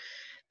remember.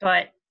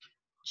 But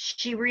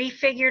she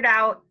refigured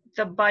out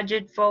the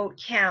budget vote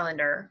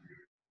calendar.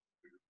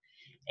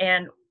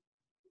 And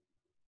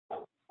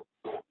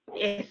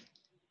if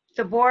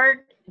the board,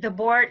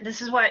 this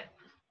is what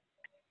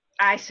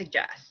I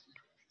suggest.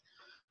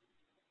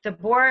 The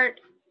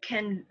board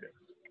can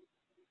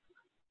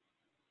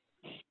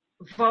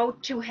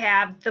vote to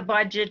have the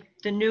budget,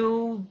 the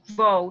new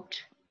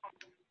vote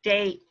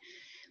date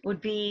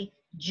would be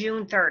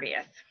June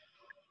 30th.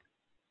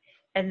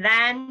 And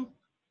then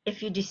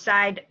if you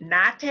decide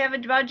not to have a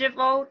budget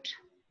vote,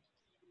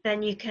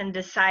 then you can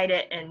decide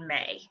it in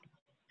May.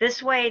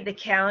 This way the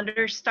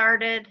calendar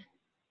started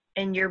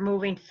and you're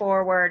moving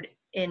forward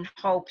in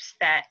hopes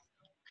that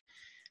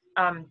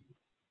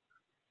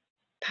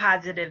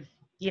positive,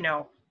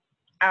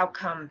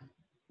 outcome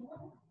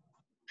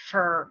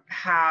for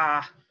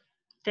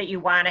that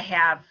you want to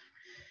have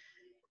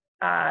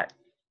a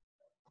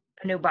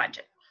new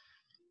budget.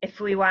 If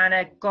we want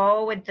to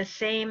go with the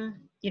same,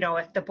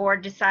 if the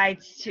board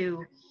decides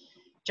to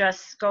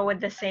just go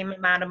with the same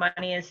amount of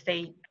money as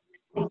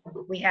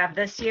we have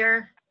this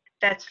year,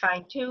 that's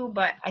fine too.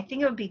 But I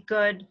think it would be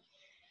good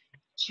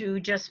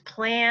to just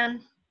plan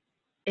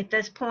at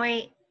this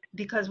point,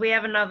 because we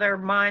have another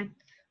month,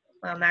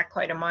 well, not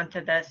quite a month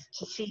of this,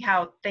 to see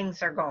how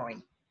things are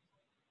going.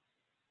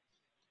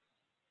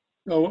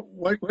 So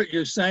what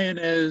you're saying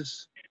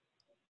is,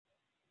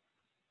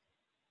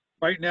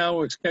 right now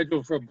we're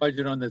scheduled for a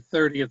budget on the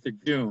 30th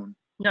of June.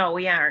 No,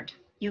 we aren't.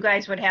 You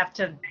guys would have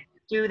to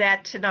do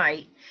that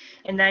tonight,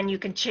 and then you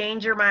can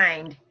change your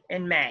mind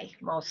in May,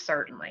 most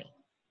certainly.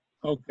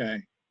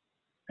 Okay.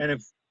 And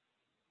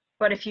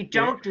But if you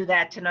don't do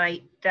that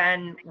tonight,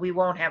 then we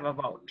won't have a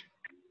vote.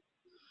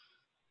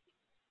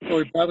 so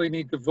we probably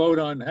need to vote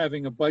on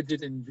having a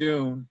budget in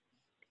June,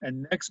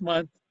 and next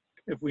month,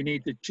 if we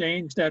need to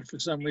change that for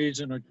some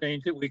reason or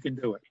change it, we can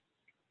do it.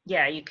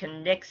 Yeah, you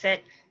can nix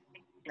it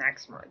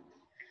next month.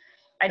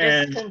 I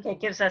just think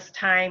it gives us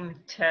time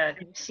to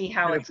see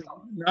how And it's if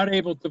going. we're not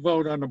able to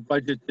vote on a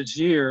budget this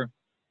year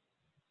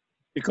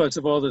because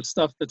of all the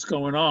stuff that's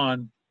going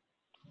on,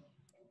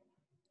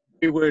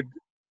 we would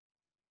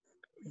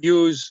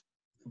use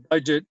the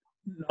budget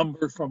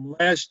number from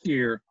last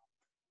year.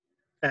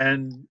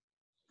 And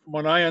from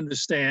what I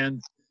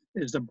understand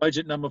is the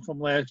budget number from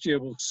last year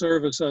will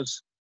service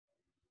us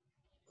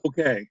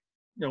okay,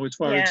 as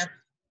far as, Yeah,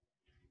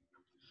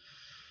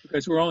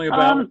 because we're only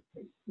about,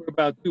 we're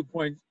about 2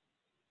 point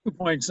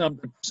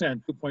something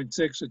percent,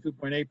 2.6 or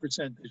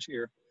 2.8% this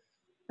year.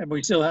 And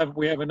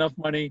we have enough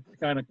money to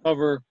kind of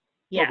cover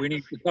yeah. what we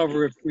need to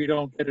cover if we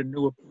don't get a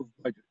new approved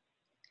budget.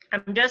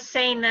 I'm just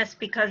saying this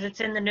because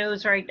it's in the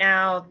news right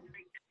now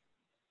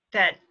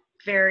that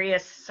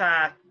various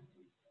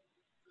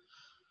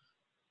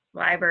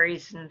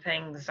libraries and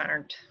things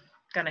aren't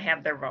going to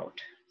have their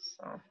vote.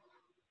 So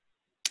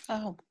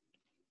Oh,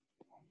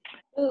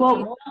 Well,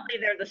 mostly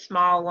they're the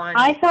small ones.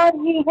 I thought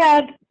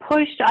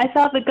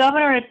the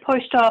governor had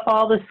pushed off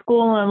all the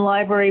school and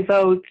library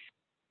votes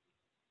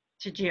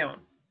To June,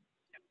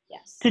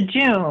 Yes. to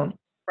June,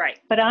 right.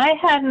 but I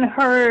hadn't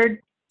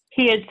heard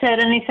he had said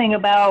anything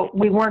about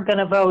we weren't going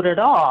to vote at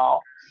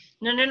all.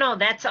 No,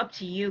 that's up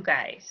to you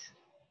guys.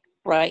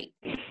 right.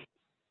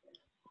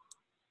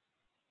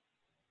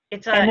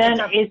 And then,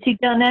 has he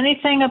done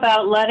anything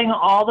about letting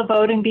all the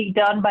voting be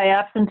done by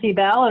absentee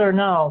ballot or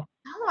no?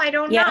 No, I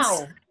don't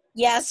Yes. know.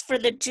 Yes, for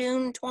the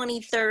June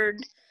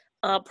 23rd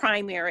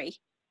primary.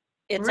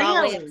 It's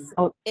Really?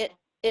 all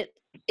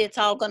it's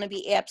all going to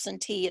be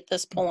absentee at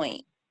this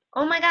point.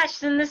 Oh my gosh,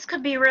 then this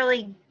could be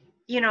really,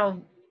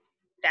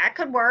 that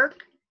could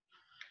work.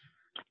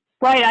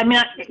 Right. I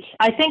mean,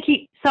 I think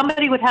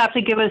somebody would have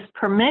to give us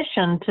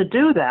permission to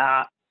do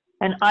that.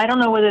 And I don't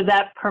know whether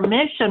that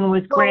permission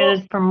was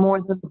granted for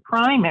more than the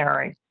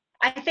primary.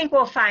 I think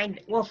we'll find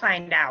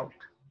out.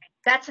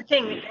 That's the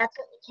thing.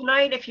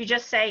 Tonight, if you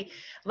just say,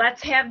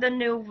 let's have the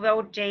new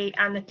vote date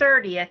on the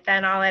 30th,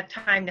 then I'll have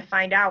time to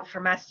find out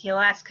from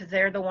STLS, because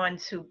they're the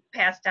ones who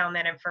passed down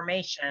that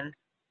information.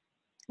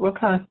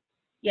 Okay.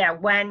 Yeah,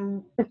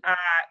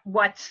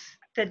 what's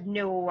the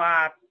new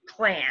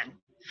plan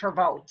for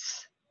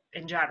votes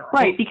in general.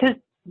 Right, because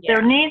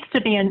there needs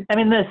to be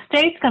the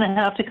state's going to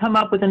have to come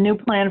up with a new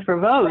plan for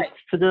votes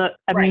for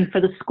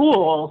the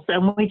schools,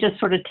 and we just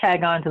sort of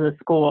tag on to the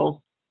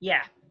schools.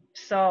 Yeah,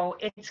 so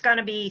it's going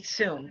to be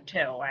soon too,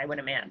 I would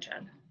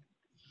imagine.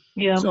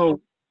 Yeah.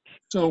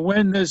 So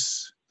when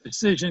this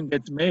decision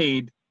gets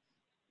made,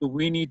 do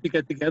we need to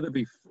get together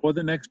before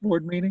the next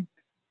board meeting?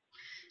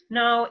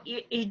 No,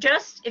 you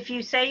just, if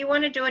you say you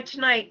want to do it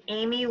tonight,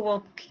 Amy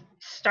will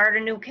start a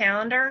new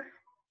calendar.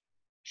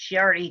 She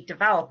already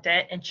developed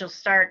it, and she'll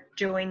start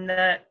doing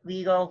the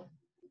legal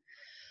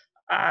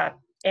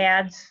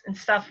ads and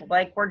stuff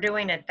like we're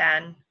doing it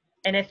then.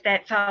 And if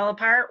that fell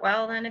apart,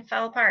 well, then it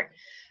fell apart.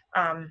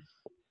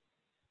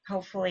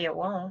 Hopefully it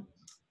won't.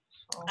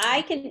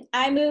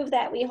 I move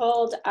that we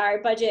hold our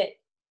budget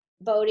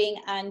voting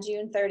on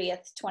June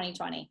 30th,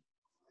 2020.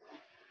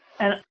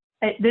 And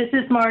this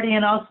is Marty,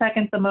 and I'll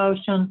second the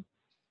motion.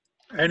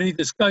 Any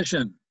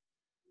discussion?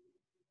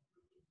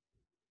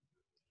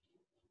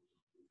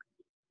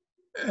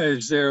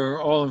 Is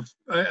there all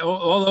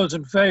those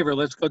in favor?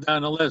 Let's go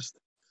down the list.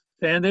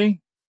 Sandy,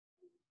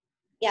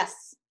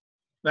 Yes.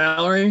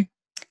 Valerie,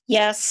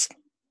 Yes.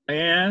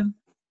 Diane,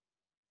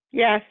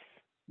 Yes.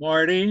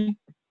 Marty,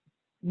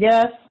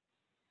 Yes.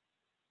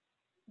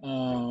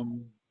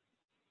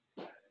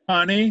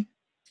 Connie,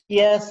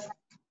 Yes.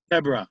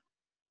 Deborah,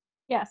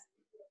 Yes.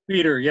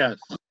 Peter, yes.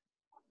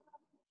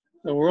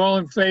 So we're all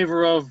in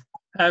favor of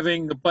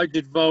having the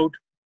budget vote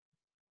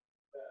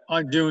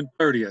on June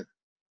 30th.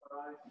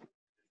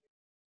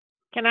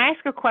 Can I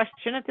ask a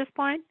question at this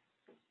point?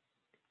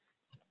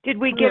 Did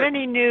we get Sure.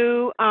 any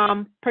new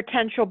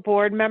potential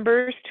board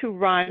members to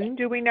run?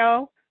 Do we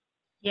know?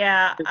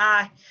 Yeah,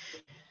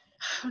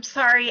 I'm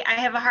sorry. I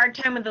have a hard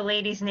time with the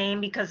lady's name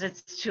because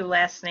it's two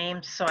last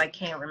names, so I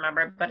can't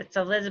remember. But it's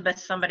Elizabeth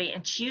somebody,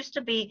 and she used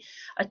to be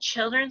a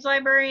children's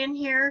librarian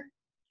here.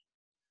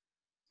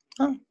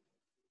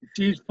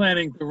 She's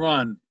planning to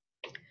run.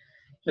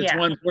 That's Yeah.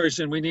 one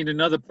person. We need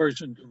another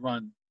person to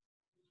run.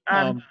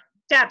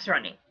 Deb's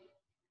running.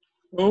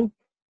 Who?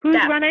 Who's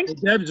Deb. running?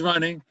 Deb's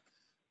running,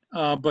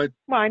 but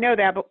Well, I know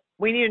that, but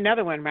we need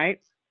another one, right?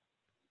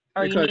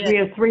 Oh, you Because need We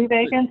it. have 3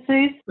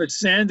 vacancies?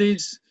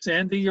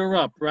 Sandy, you're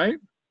up, right?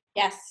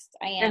 Yes,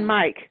 I am. And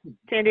Mike.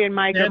 Sandy and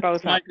Mike are Sandy, both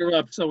up. Mike are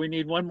up, so we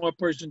need one more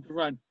person to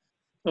run.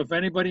 So if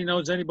anybody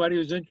knows anybody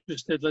who's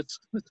interested, let's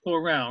go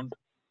around.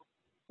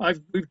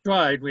 We've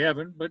tried, we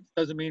haven't, but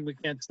doesn't mean we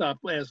can't stop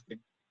asking.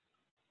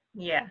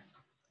 Yeah.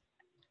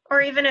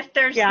 Or even if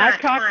there's Yeah, not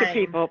I've talked to time,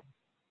 people.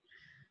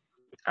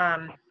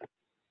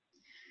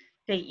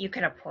 you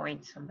can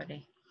appoint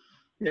somebody.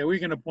 Yeah, we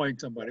can appoint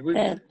somebody.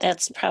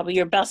 That's probably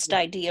your best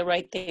idea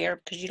right there,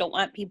 because you don't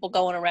want people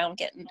going around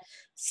getting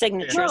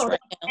signatures No, right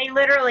now. they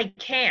literally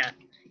can't,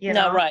 you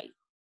know? No, right.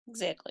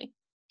 Exactly.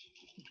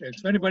 Okay, so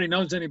if anybody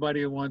knows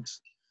anybody who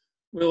wants,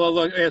 we'll all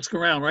ask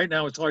around. Right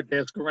now, it's hard to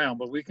ask around,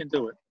 but we can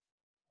do it.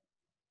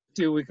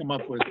 See what we come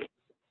up with.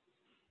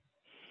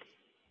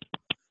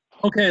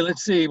 Okay,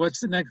 let's see. What's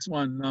the next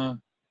one?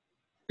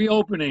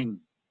 Reopening.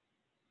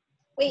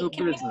 Wait, New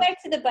can we go business.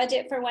 back to the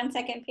budget for 1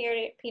 second,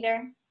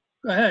 Peter?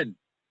 Go ahead.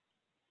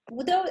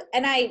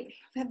 And I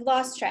have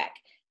lost track.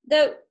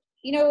 I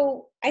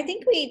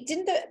think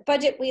didn't the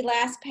budget we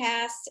last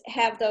passed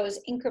have those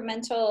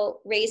incremental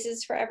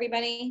raises for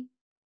everybody?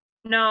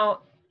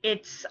 No,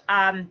 it's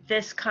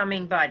this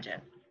coming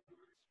budget.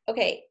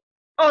 Okay,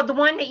 Oh, the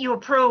one that you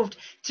approved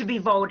to be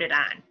voted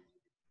on.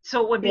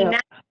 So it would be Yeah.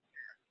 next,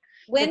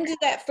 when did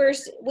that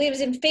first, it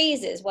was in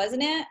phases,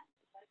 wasn't it?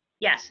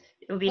 yes,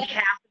 it would be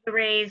half of the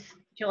raise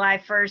July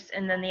 1st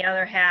and then the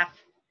other half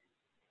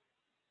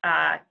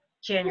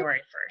January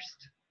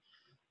 1st.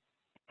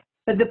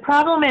 But the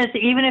problem is,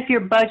 even if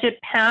your budget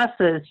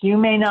passes, you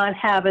may not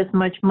have as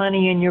much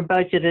money in your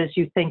budget as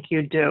you think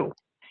you do.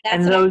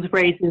 And That's those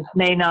raises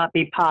may not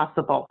be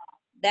possible.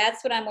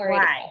 That's what I'm worried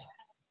about.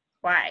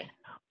 Why?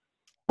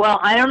 Well,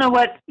 I don't know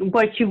what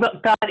you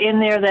got in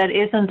there that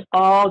isn't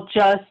all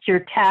just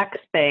your tax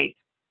base.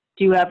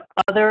 Do you have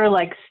other,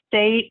 like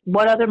state,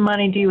 what other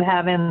money do you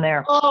have in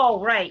there? Oh,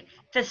 right.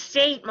 The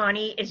state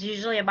money is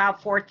usually about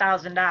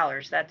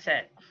 $4,000. That's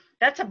it.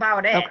 That's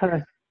about it,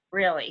 Okay.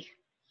 really.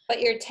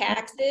 But your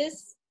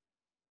taxes?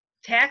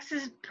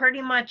 Taxes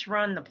pretty much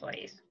run the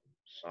place.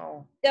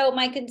 So, So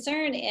my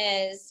concern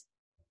is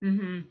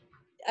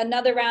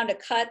another round of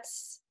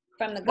cuts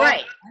from the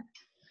government.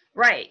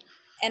 right.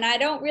 And I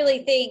don't really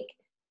think,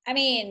 I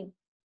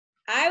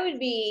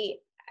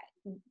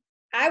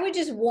would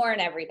just warn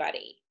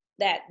everybody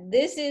that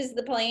this is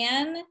the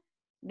plan,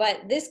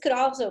 but this could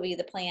also be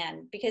the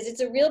plan, because it's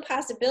a real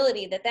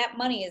possibility that that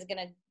money is going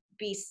to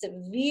be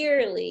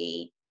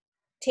severely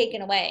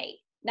taken away,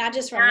 not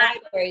just from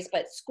libraries,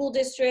 but school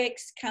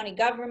districts, county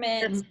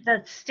governments.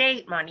 The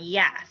state money,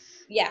 yes.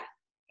 Yeah.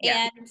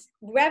 Yeah. And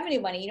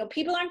revenue money,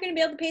 people aren't going to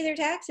be able to pay their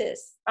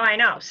taxes. Oh, I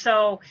know.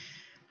 So,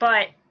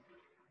 but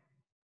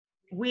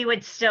we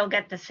would still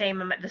get the same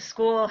amount. The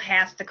school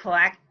has to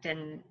collect,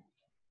 and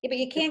Yeah, but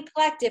you can't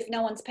collect if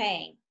no one's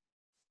paying.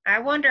 I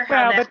wonder how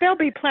Well, that. but there'll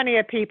be plenty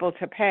of people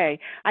to pay.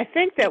 I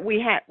think that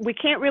we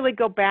can't really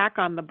go back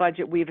on the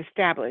budget we've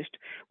established.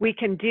 We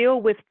can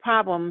deal with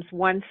problems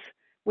once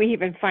we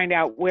even find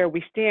out where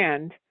we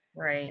stand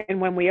Right. and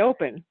when we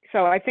open.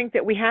 So I think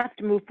that we have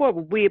to move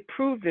forward. We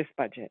approve this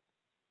budget.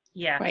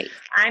 Yeah. Right.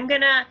 I'm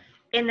gonna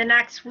in the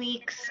next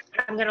weeks,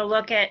 I'm gonna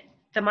look at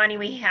the money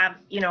we have,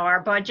 you know, our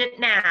budget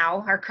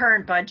now, our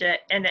current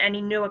budget, and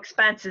any new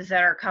expenses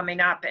that are coming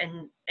up,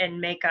 and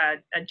make a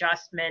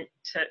adjustment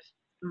to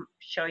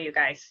show you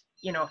guys,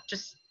 you know,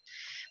 just,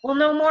 we'll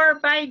know more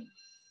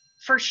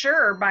for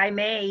sure by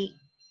May.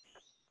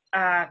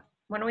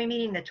 When are we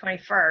meeting? The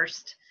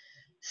 21st.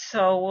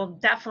 So we'll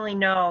definitely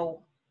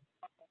know,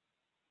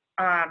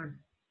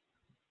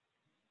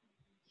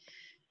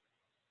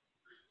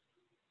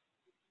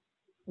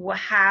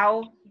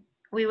 how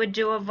we would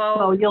do a vote.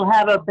 Well, you'll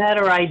have a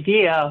better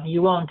idea.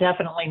 You won't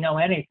definitely know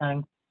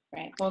anything.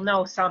 Right. We'll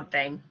know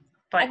something,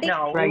 but think-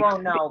 no, we Right.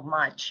 won't know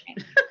much.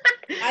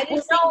 I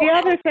just We'll think The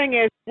other thing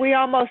is, we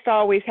almost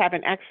always have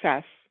an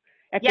excess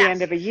at the Yes.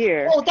 end of a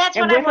year. Oh, that's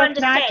And what I with wanted us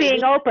to not say.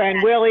 being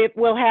open,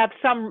 we'll have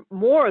some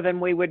more than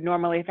we would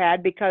normally have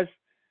had, because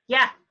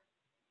Yeah,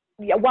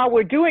 while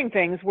we're doing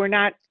things, we're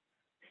not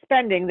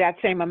spending that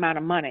same amount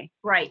of money.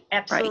 right,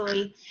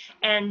 absolutely.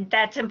 And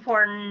that's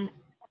important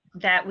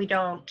that we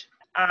don't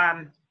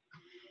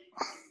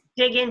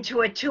dig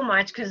into it too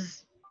much,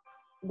 because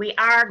we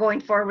are going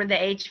forward with the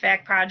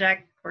HVAC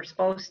project. We're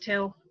supposed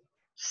to.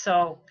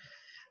 So,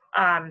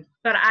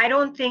 but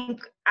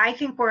I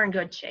think we're in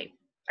good shape.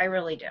 I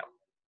really do.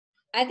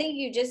 I think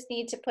you just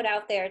need to put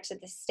out there to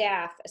the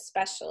staff,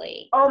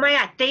 especially. Oh my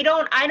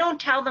God, I don't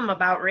tell them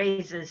about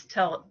raises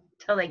till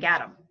they get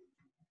them.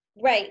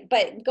 Right,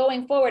 but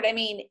going forward, I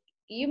mean,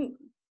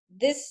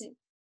 this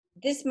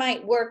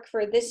might work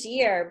for this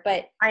year,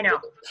 but I know.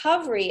 the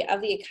recovery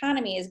of the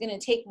economy is going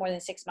to take more than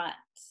 6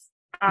 months.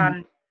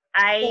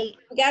 I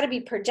We got to be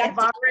have projecting.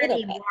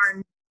 already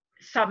warned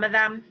some of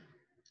them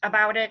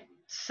about it.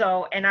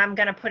 So, and I'm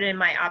gonna put in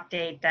my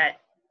update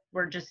that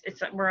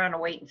we're on a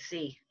wait and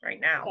see right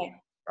now. Okay.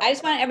 I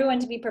just want everyone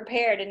to be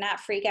prepared and not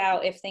freak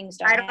out if things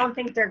don't I happen. don't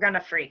think they're gonna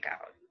freak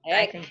out. I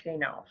Right. think they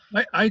know.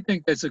 I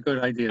think that's a good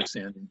idea,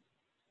 Sandy.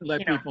 To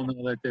let You know. people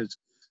know that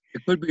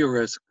it could be a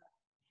risk.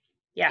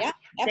 Yeah, Yeah,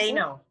 they absolutely.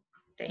 know.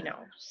 They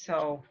know.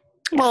 So,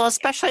 Well,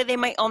 especially they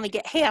might only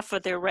get half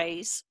of their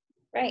raise.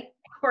 Right.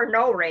 or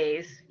no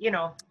raise, you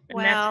know. And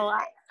that's-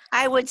 Well,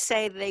 I would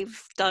say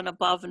they've done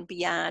above and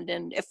beyond.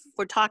 And if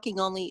we're talking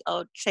only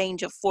a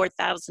change of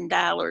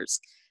 $4,000,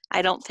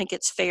 I don't think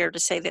it's fair to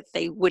say that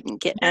they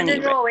wouldn't get any.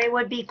 No, it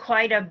would be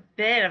quite a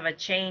bit of a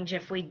change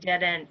if we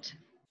didn't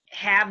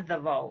have the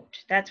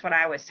vote. That's what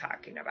I was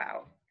talking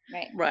about.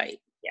 Right.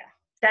 Right.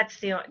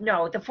 That's the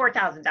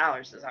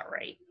 $4,000 is all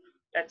right.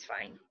 That's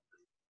fine.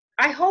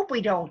 I hope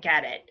we don't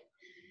get it,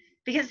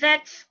 because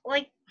that's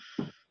like,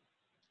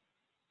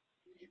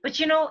 but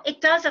you know,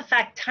 it does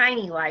affect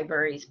tiny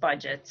libraries'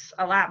 budgets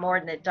a lot more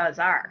than it does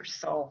ours.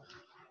 So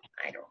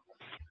I don't.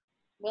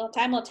 Well,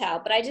 time will tell,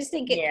 but I just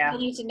think Yeah. we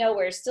need to know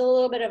we're still a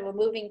little bit of a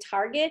moving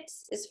target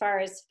as far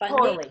as funding.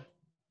 Totally.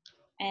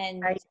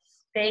 And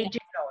They do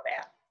know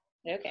that.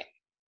 okay.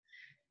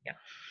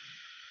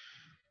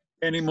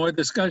 Any more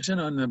discussion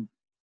on the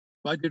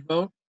budget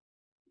vote?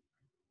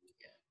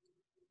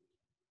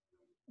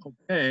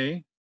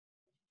 Okay.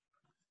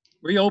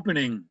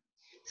 Reopening.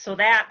 So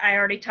that I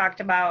already talked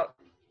about.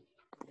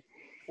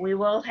 We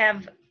will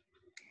have,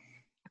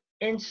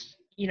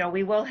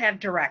 we will have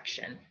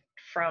direction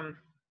from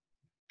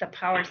the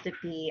powers that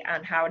be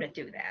on how to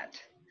do that.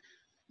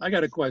 I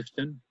got a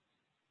question.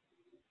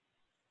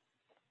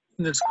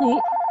 When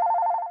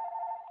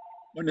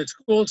the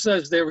school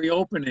says they're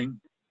reopening,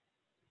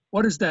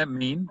 what does that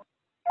mean?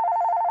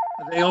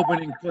 Are they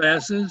opening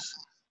classes?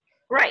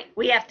 Right.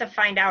 We have to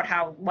find out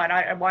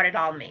what it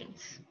all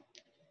means.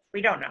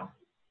 We don't know.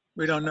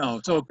 We don't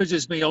know. So it could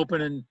just be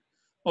opening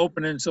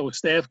so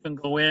staff can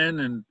go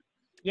in and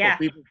Yeah. so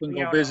people can we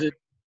go don't visit.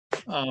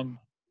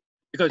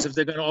 Because if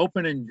they're going to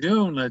open in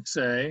June, let's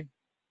say,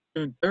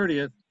 June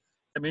 30th,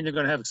 I mean, they're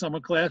going to have summer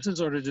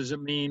classes, or does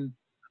it mean,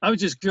 I was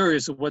just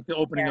curious of what the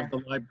opening of the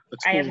library.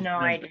 I have no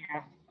idea.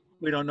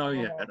 We don't know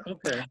yet.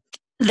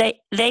 Okay.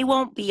 They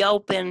won't be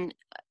open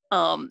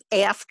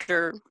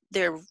after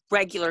their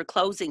regular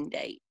closing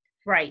date.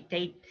 Right.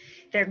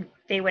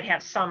 They would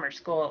have summer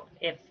school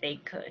if they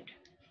could.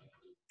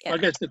 Yeah. I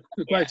guess the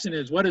question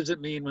is, what does it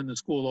mean when the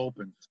school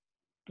opens?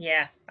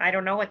 Yeah. I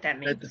don't know what that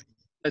means.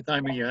 That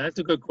time of year? That's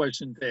a good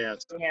question to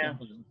ask. Yeah.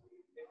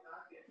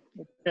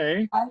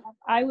 Okay.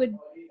 I would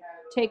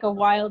take a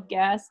wild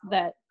guess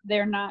that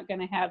they're not going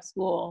to have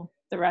school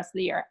the rest of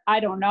the year. I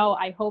don't know.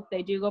 I hope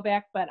they do go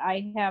back, but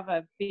I have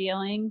a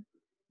feeling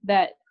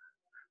that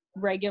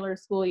regular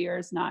school year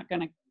is not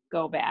going to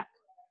go back.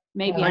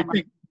 Maybe I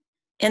think,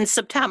 In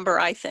September,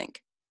 I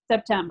think.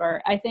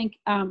 September. I think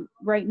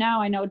right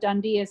now, I know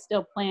Dundee is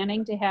still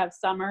planning to have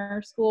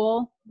summer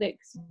school.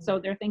 So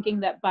they're thinking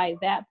that by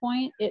that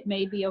point, it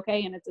may be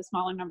okay, and it's a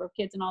smaller number of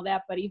kids and all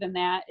that, but even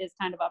that is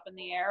kind of up in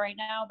the air right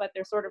now, but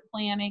they're sort of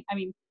planning. I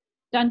mean,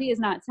 Dundee is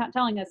not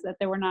telling us that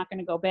they were not going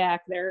to go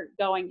back. They're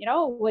going,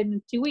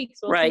 in 2 weeks,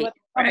 we'll see what's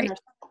coming.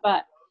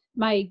 But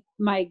my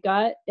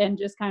gut and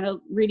just kind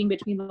of reading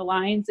between the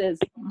lines is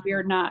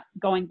we're not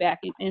going back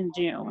in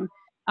June.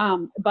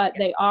 But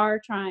they are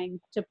trying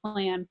to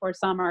plan for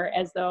summer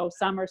as though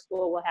summer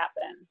school will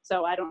happen.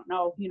 So I don't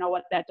know,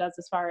 what that does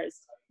as far as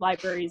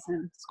libraries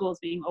and schools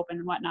being open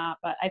and whatnot.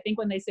 But I think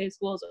when they say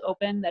schools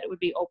open, that it would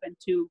be open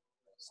to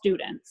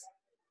students.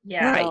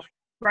 Yeah, Right.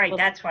 right.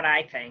 That's what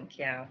I think.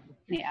 Yeah.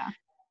 Yeah.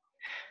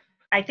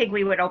 I think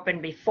we would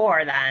open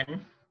before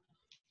then.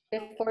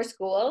 Before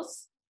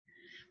schools?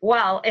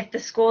 Well, if the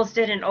schools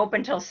didn't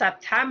open till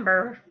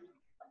September,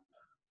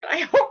 I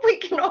hope we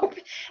can open.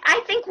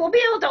 I think we'll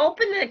be able to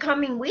open in the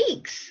coming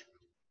weeks.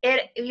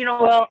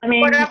 Well, I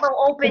mean, whatever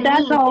open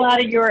that's means. all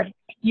out of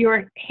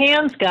your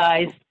hands,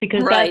 guys,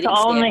 because Right, that's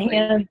all in exactly.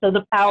 the hands of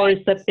the powers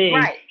that be.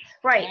 Right,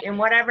 right. And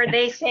whatever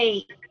they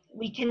say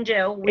we can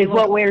do, we Is will.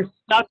 what we're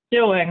stuck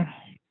doing.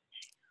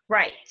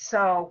 Right.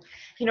 So,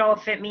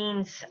 if it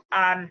means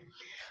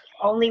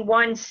only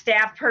one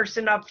staff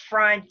person up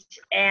front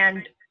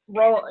and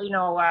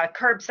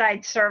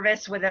curbside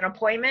service with an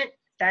appointment,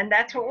 then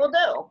that's what we'll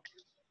do.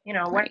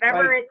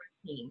 Whatever it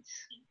means,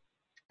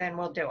 then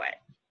we'll do it.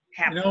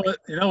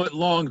 You know what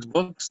Long's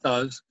Books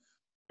does?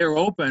 They're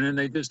open and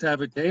they just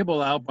have a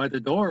table out by the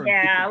door. and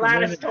Yeah, a people come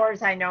lot in of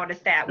stores I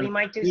noticed that. We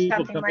might do people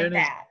something come like in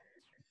that.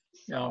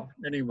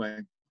 Anyway.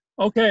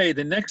 Okay,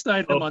 the next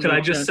item on Can the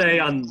I just agenda- say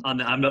I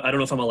don't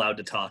know if I'm allowed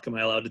to talk. Am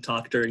I allowed to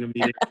talk during a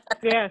meeting?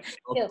 Yes.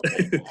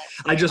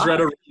 I just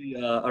read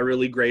a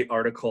really great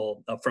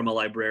article from a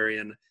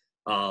librarian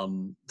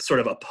sort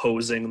of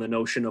opposing the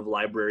notion of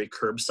library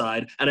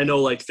curbside. And I know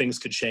like things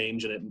could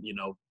change and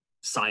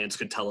science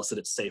could tell us that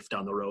it's safe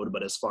down the road,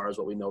 but as far as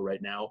what we know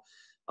right now,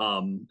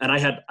 and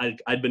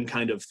I'd been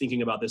kind of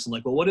thinking about this and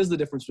like, well, what is the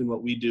difference between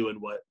what we do and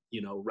what,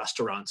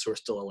 restaurants who are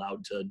still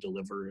allowed to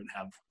deliver and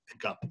have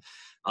pickup?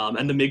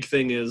 And the big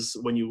thing is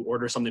when you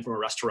order something from a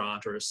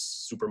restaurant or a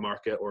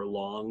supermarket or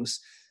Long's,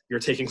 you're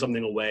taking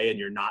something away and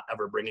you're not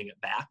ever bringing it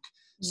back.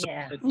 So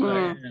Yeah. That's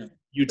right, yeah.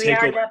 you We take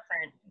are away,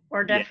 different.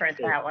 We're Yeah, different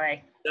so- that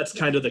way. that's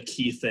kind of the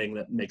key thing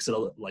that makes it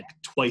like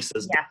twice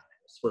as Yeah.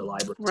 dangerous for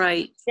libraries.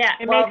 Right. Yeah.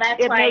 It Well, makes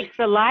that's why. makes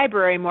the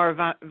library more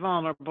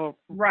vulnerable.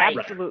 Right.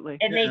 Absolutely.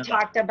 And they Yeah.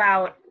 talked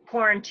about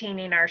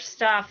quarantining our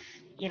stuff,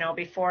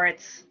 before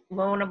it's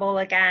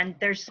loanable again.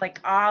 There's like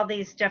all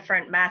these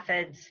different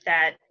methods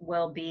that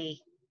we'll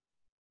be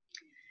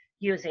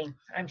using,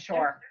 I'm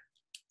sure.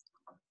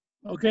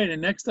 Okay, the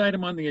next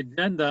item on the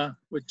agenda,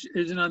 which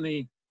isn't on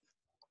the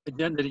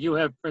agenda that you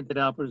have printed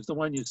out, but it's the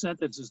one you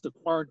sent us, is the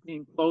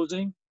quarantine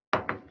closing.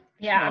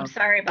 Yeah, I'm Um,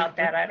 sorry about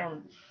that.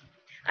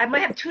 I might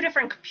have two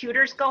different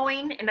computers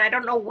going and I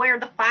don't know where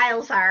the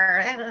files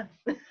are.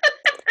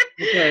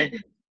 Okay,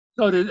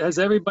 so has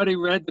everybody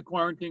read the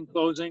quarantine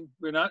closing?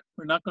 We're not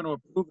going to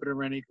approve it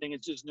or anything.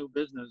 It's just new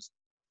business.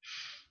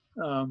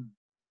 And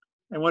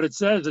what it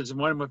says is,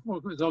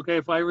 it's okay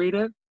if I read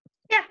it?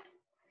 Yeah.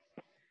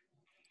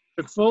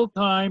 The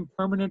full-time,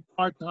 permanent,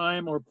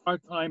 part-time, or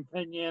part-time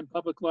Penn Yan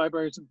Public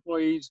Libraries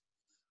employees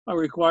are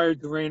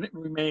required to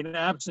remain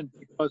absent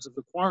because of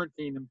the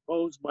quarantine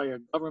imposed by a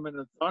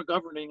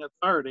governing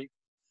authority.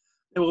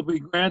 They will be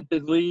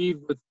granted leave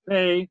with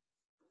pay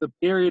the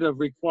period of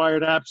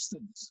required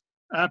absence.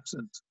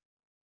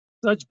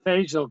 Such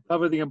pay shall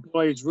cover the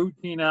employee's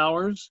routine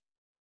hours.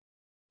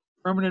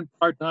 Permanent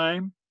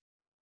part-time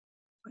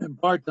and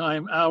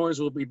part-time hours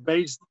will be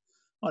based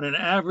on an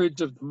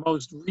average of the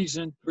most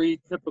recent 3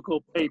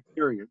 typical pay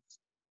periods.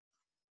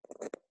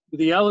 To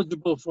be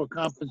eligible for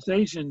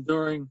compensation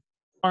during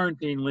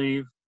quarantine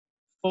leave,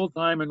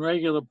 full-time and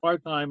regular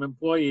part-time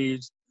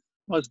employees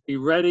must be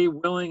ready,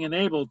 willing, and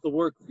able to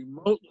work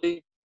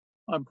remotely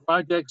on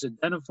projects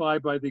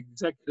identified by the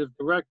executive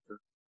director.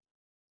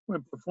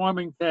 When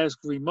performing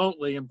tasks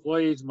remotely,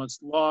 employees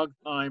must log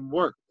time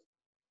worked.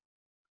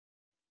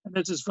 And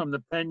this is from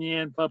the Penn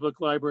Yan Public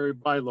Library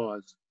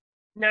bylaws.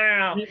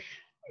 No.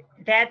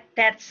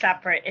 That's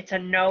separate. It's a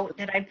note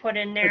that I put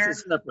in there. This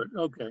is separate,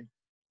 okay.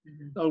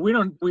 Mhm. So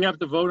we have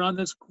to vote on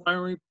this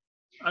query?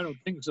 I don't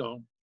think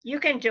so, You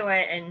can do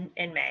it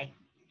in May.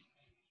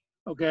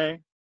 okay?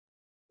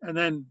 And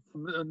then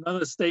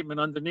another statement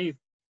underneath,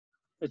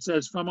 it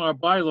says, from our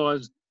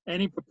bylaws,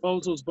 any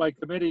proposals by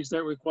committees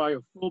that require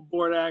full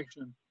board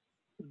action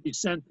should be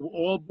sent to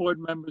all board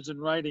members in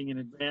writing in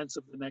advance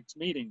of the next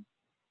meeting.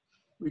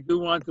 We do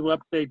want to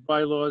update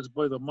bylaws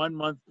by the 1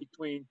 month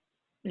between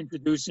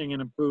introducing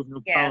and approve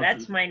new Yeah, policies.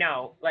 that's my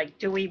note. Like,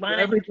 do we want to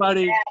do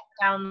Everybody, that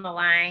down the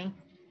line?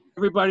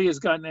 everybody has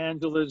gotten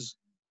Angela's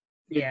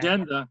Yeah.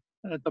 agenda,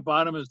 and at the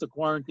bottom is the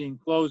quarantine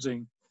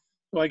closing.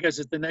 So I guess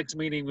at the next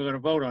meeting, we're gonna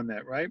vote on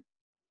that, right?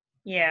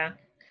 Yeah.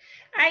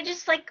 I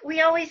just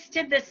we always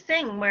did this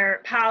thing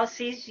where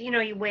policies,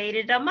 you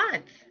waited a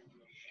month.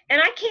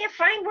 And I can't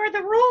find where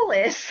the rule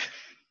is.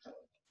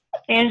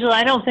 Angela,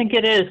 I don't think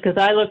it is, because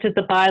I looked at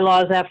the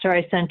bylaws after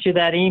I sent you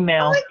that I'm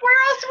email. like, where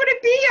else would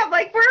it be? I'm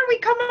like, where are we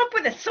coming up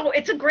with it? So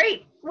it's a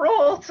great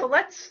rule. So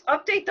let's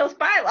update those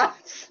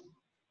bylaws.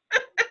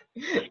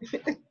 Ay,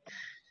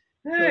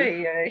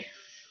 ay. Is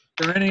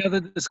there any other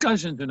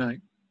discussion tonight?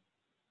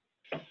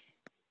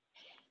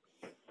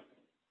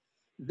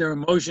 Is there a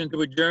motion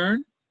to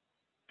adjourn?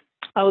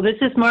 Oh, this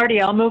is Marty.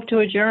 I'll move to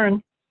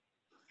adjourn.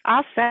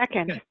 I'll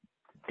second.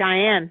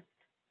 Diane.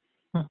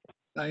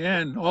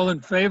 Diane, all in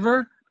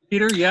favor?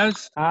 Peter,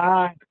 yes?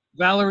 Aye.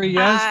 Valerie,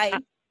 yes? Aye.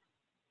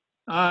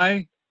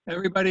 Aye.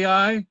 Everybody,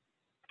 aye?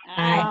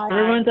 Aye.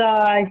 Everyone's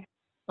aye.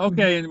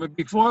 Okay, and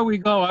before we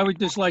go, I would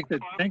just like to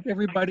thank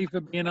everybody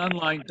for being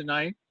online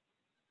tonight.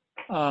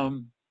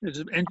 It's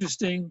an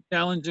interesting,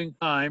 challenging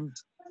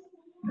times,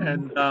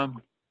 and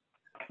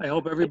I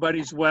hope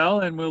everybody's well,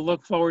 and we'll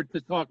look forward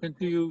to talking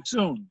to you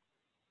soon.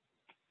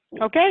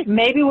 Okay.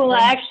 Maybe we'll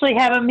actually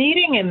have a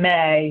meeting in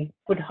May.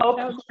 Would hope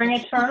to spring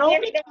eternal.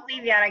 Sandy didn't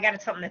leave yet. I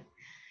got something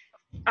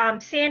to,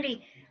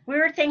 Sandy, we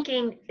were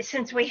thinking,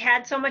 since we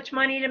had so much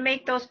money to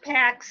make those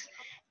packs,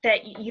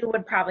 that you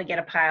would probably get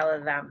a pile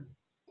of them.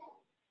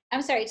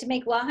 I'm sorry, to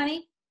make what,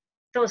 honey?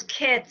 Those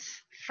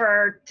kits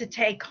to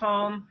take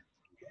home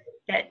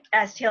that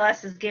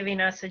STLS is giving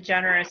us a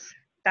generous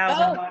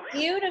 $1,000. Oh,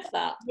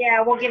 beautiful.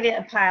 Yeah, we'll give you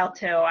a pile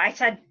too. I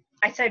said,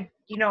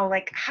 you know,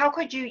 like, how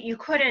could you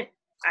couldn't,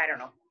 I don't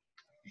know.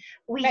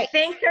 We Right.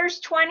 think there's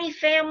 20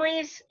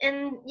 families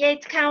in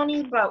Yates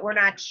County, but we're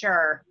not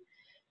sure.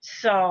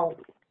 So,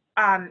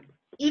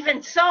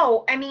 even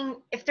so, I mean,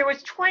 if there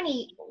was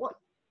 20,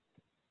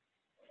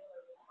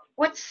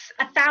 what's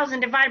 1,000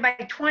 divided by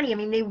 20? I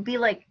mean, they would be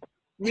like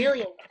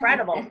really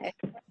incredible.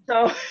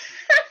 So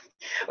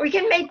we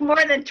can make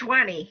more than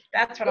 20.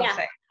 That's what Yeah. I'm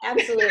saying.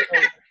 Absolutely.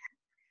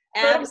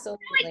 So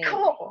Absolutely. really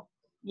cool.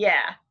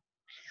 Yeah.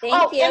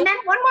 Thank you. And then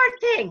one more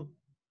thing.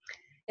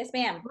 Yes,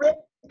 ma'am.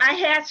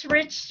 I asked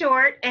Rich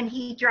Stewart, and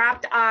he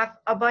dropped off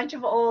a bunch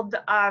of old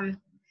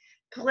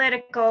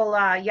political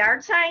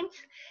yard signs,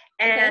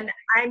 and Okay.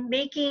 I'm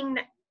making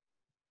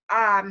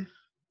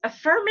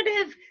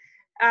affirmative,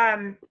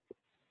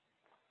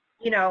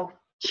 you know,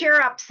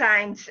 cheer up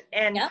signs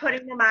and Yep.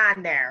 putting them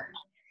on there,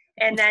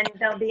 and then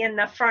they'll be in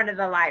the front of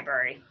the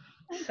library.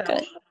 So,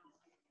 Good.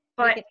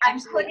 but We could I'm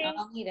absolutely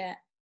all need it.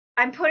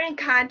 putting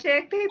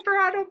contact paper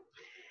on them,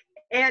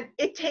 and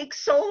it takes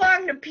so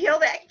long to peel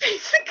that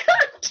piece of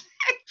contact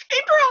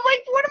paper. I'm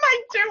like, what am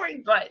I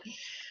doing? But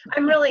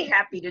I'm really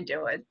happy to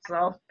do it.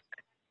 So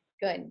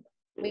Good.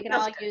 We can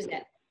Feels all good. use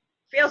it.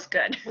 feels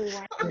good.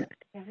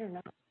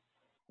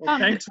 Well,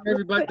 thanks for Real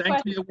everybody. quick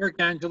Thanks for your work,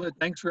 Angela.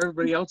 Thanks for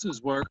everybody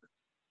else's work.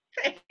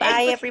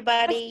 Bye,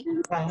 everybody.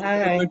 Have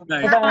a good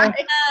night.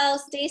 Bye-bye. Well,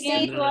 stay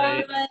safe, Good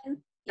night.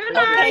 everyone. Good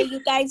Okay, night.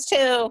 you guys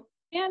too.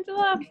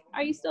 Angela,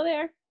 are you still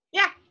there?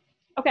 Yeah.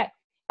 Okay.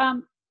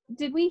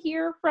 Did we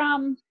hear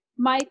from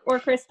Mike or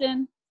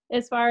Kristen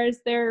as far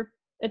as their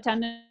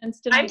attendance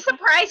I'm tonight?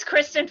 surprised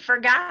Kristen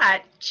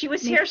forgot. She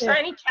was Me here too.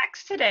 signing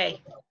checks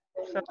today.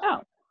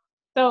 Oh,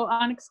 so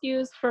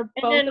unexcused for And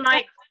both. then of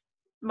them?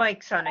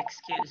 Mike's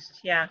unexcused.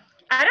 Yeah.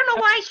 I don't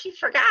know why she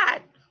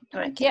forgot.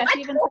 But Yeah, I she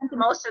even told sent them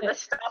most of to- the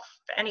stuff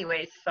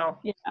anyways, so.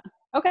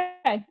 Okay,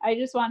 I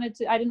just wanted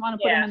to, I didn't want to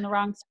put Yeah. them in the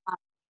wrong spot.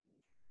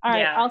 All right,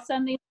 Yeah. I'll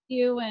send these to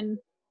you, and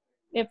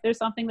if there's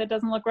something that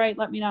doesn't look right,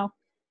 let me know.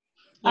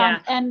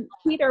 Yeah. And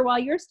Peter, while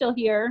you're still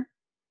here,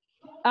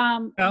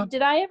 Yeah.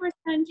 did I ever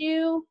send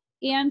you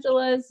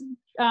Angela's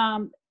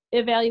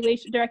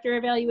director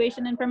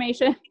evaluation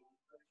information?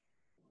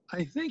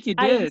 I think you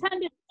I did.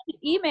 intended to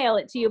email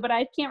it to you, but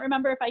I can't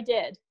remember if I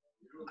did.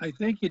 I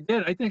think you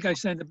did. I think I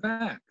sent it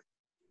back.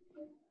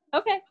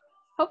 Okay,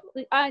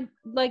 hopefully,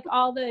 like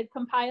all the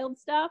compiled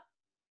stuff.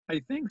 I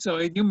think so.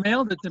 You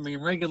mailed it to me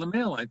in regular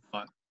mail, I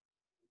thought.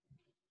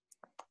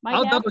 Might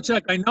I'll have. double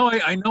check. I know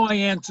I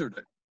answered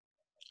it.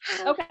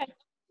 Okay,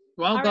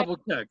 So I'll All right. double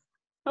check.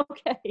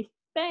 okay,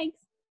 thanks.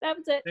 That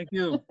was it. Thank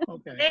you.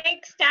 Okay.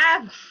 Thanks,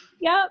 Deb.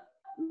 Yep,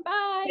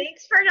 bye.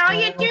 Thanks for all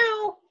you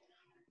do.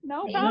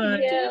 No Thank problem.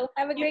 Bye. you.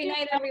 Have a great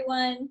night,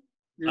 everyone.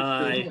 You too.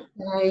 Aye.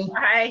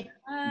 Bye.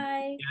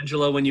 Bye.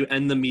 Angela, when you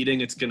end the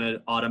meeting, it's going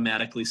to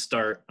automatically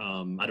start. I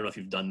don't know if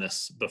you've done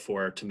this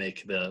before to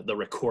make the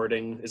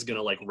recording is going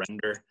to like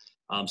render.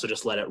 So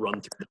just let it run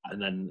through that,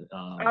 and then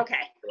Okay.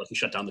 if you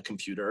shut down the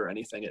computer or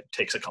anything, it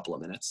takes a couple of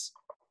minutes.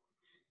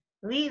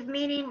 Leave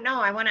meeting? No,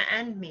 I want to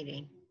end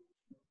meeting.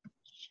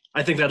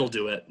 I think that'll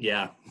do it.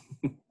 Yeah.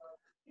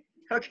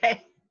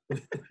 Okay.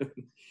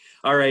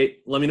 All right.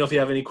 Let me know if you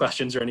have any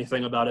questions or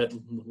anything about it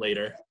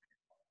later.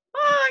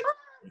 Bye.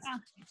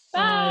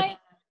 Bye.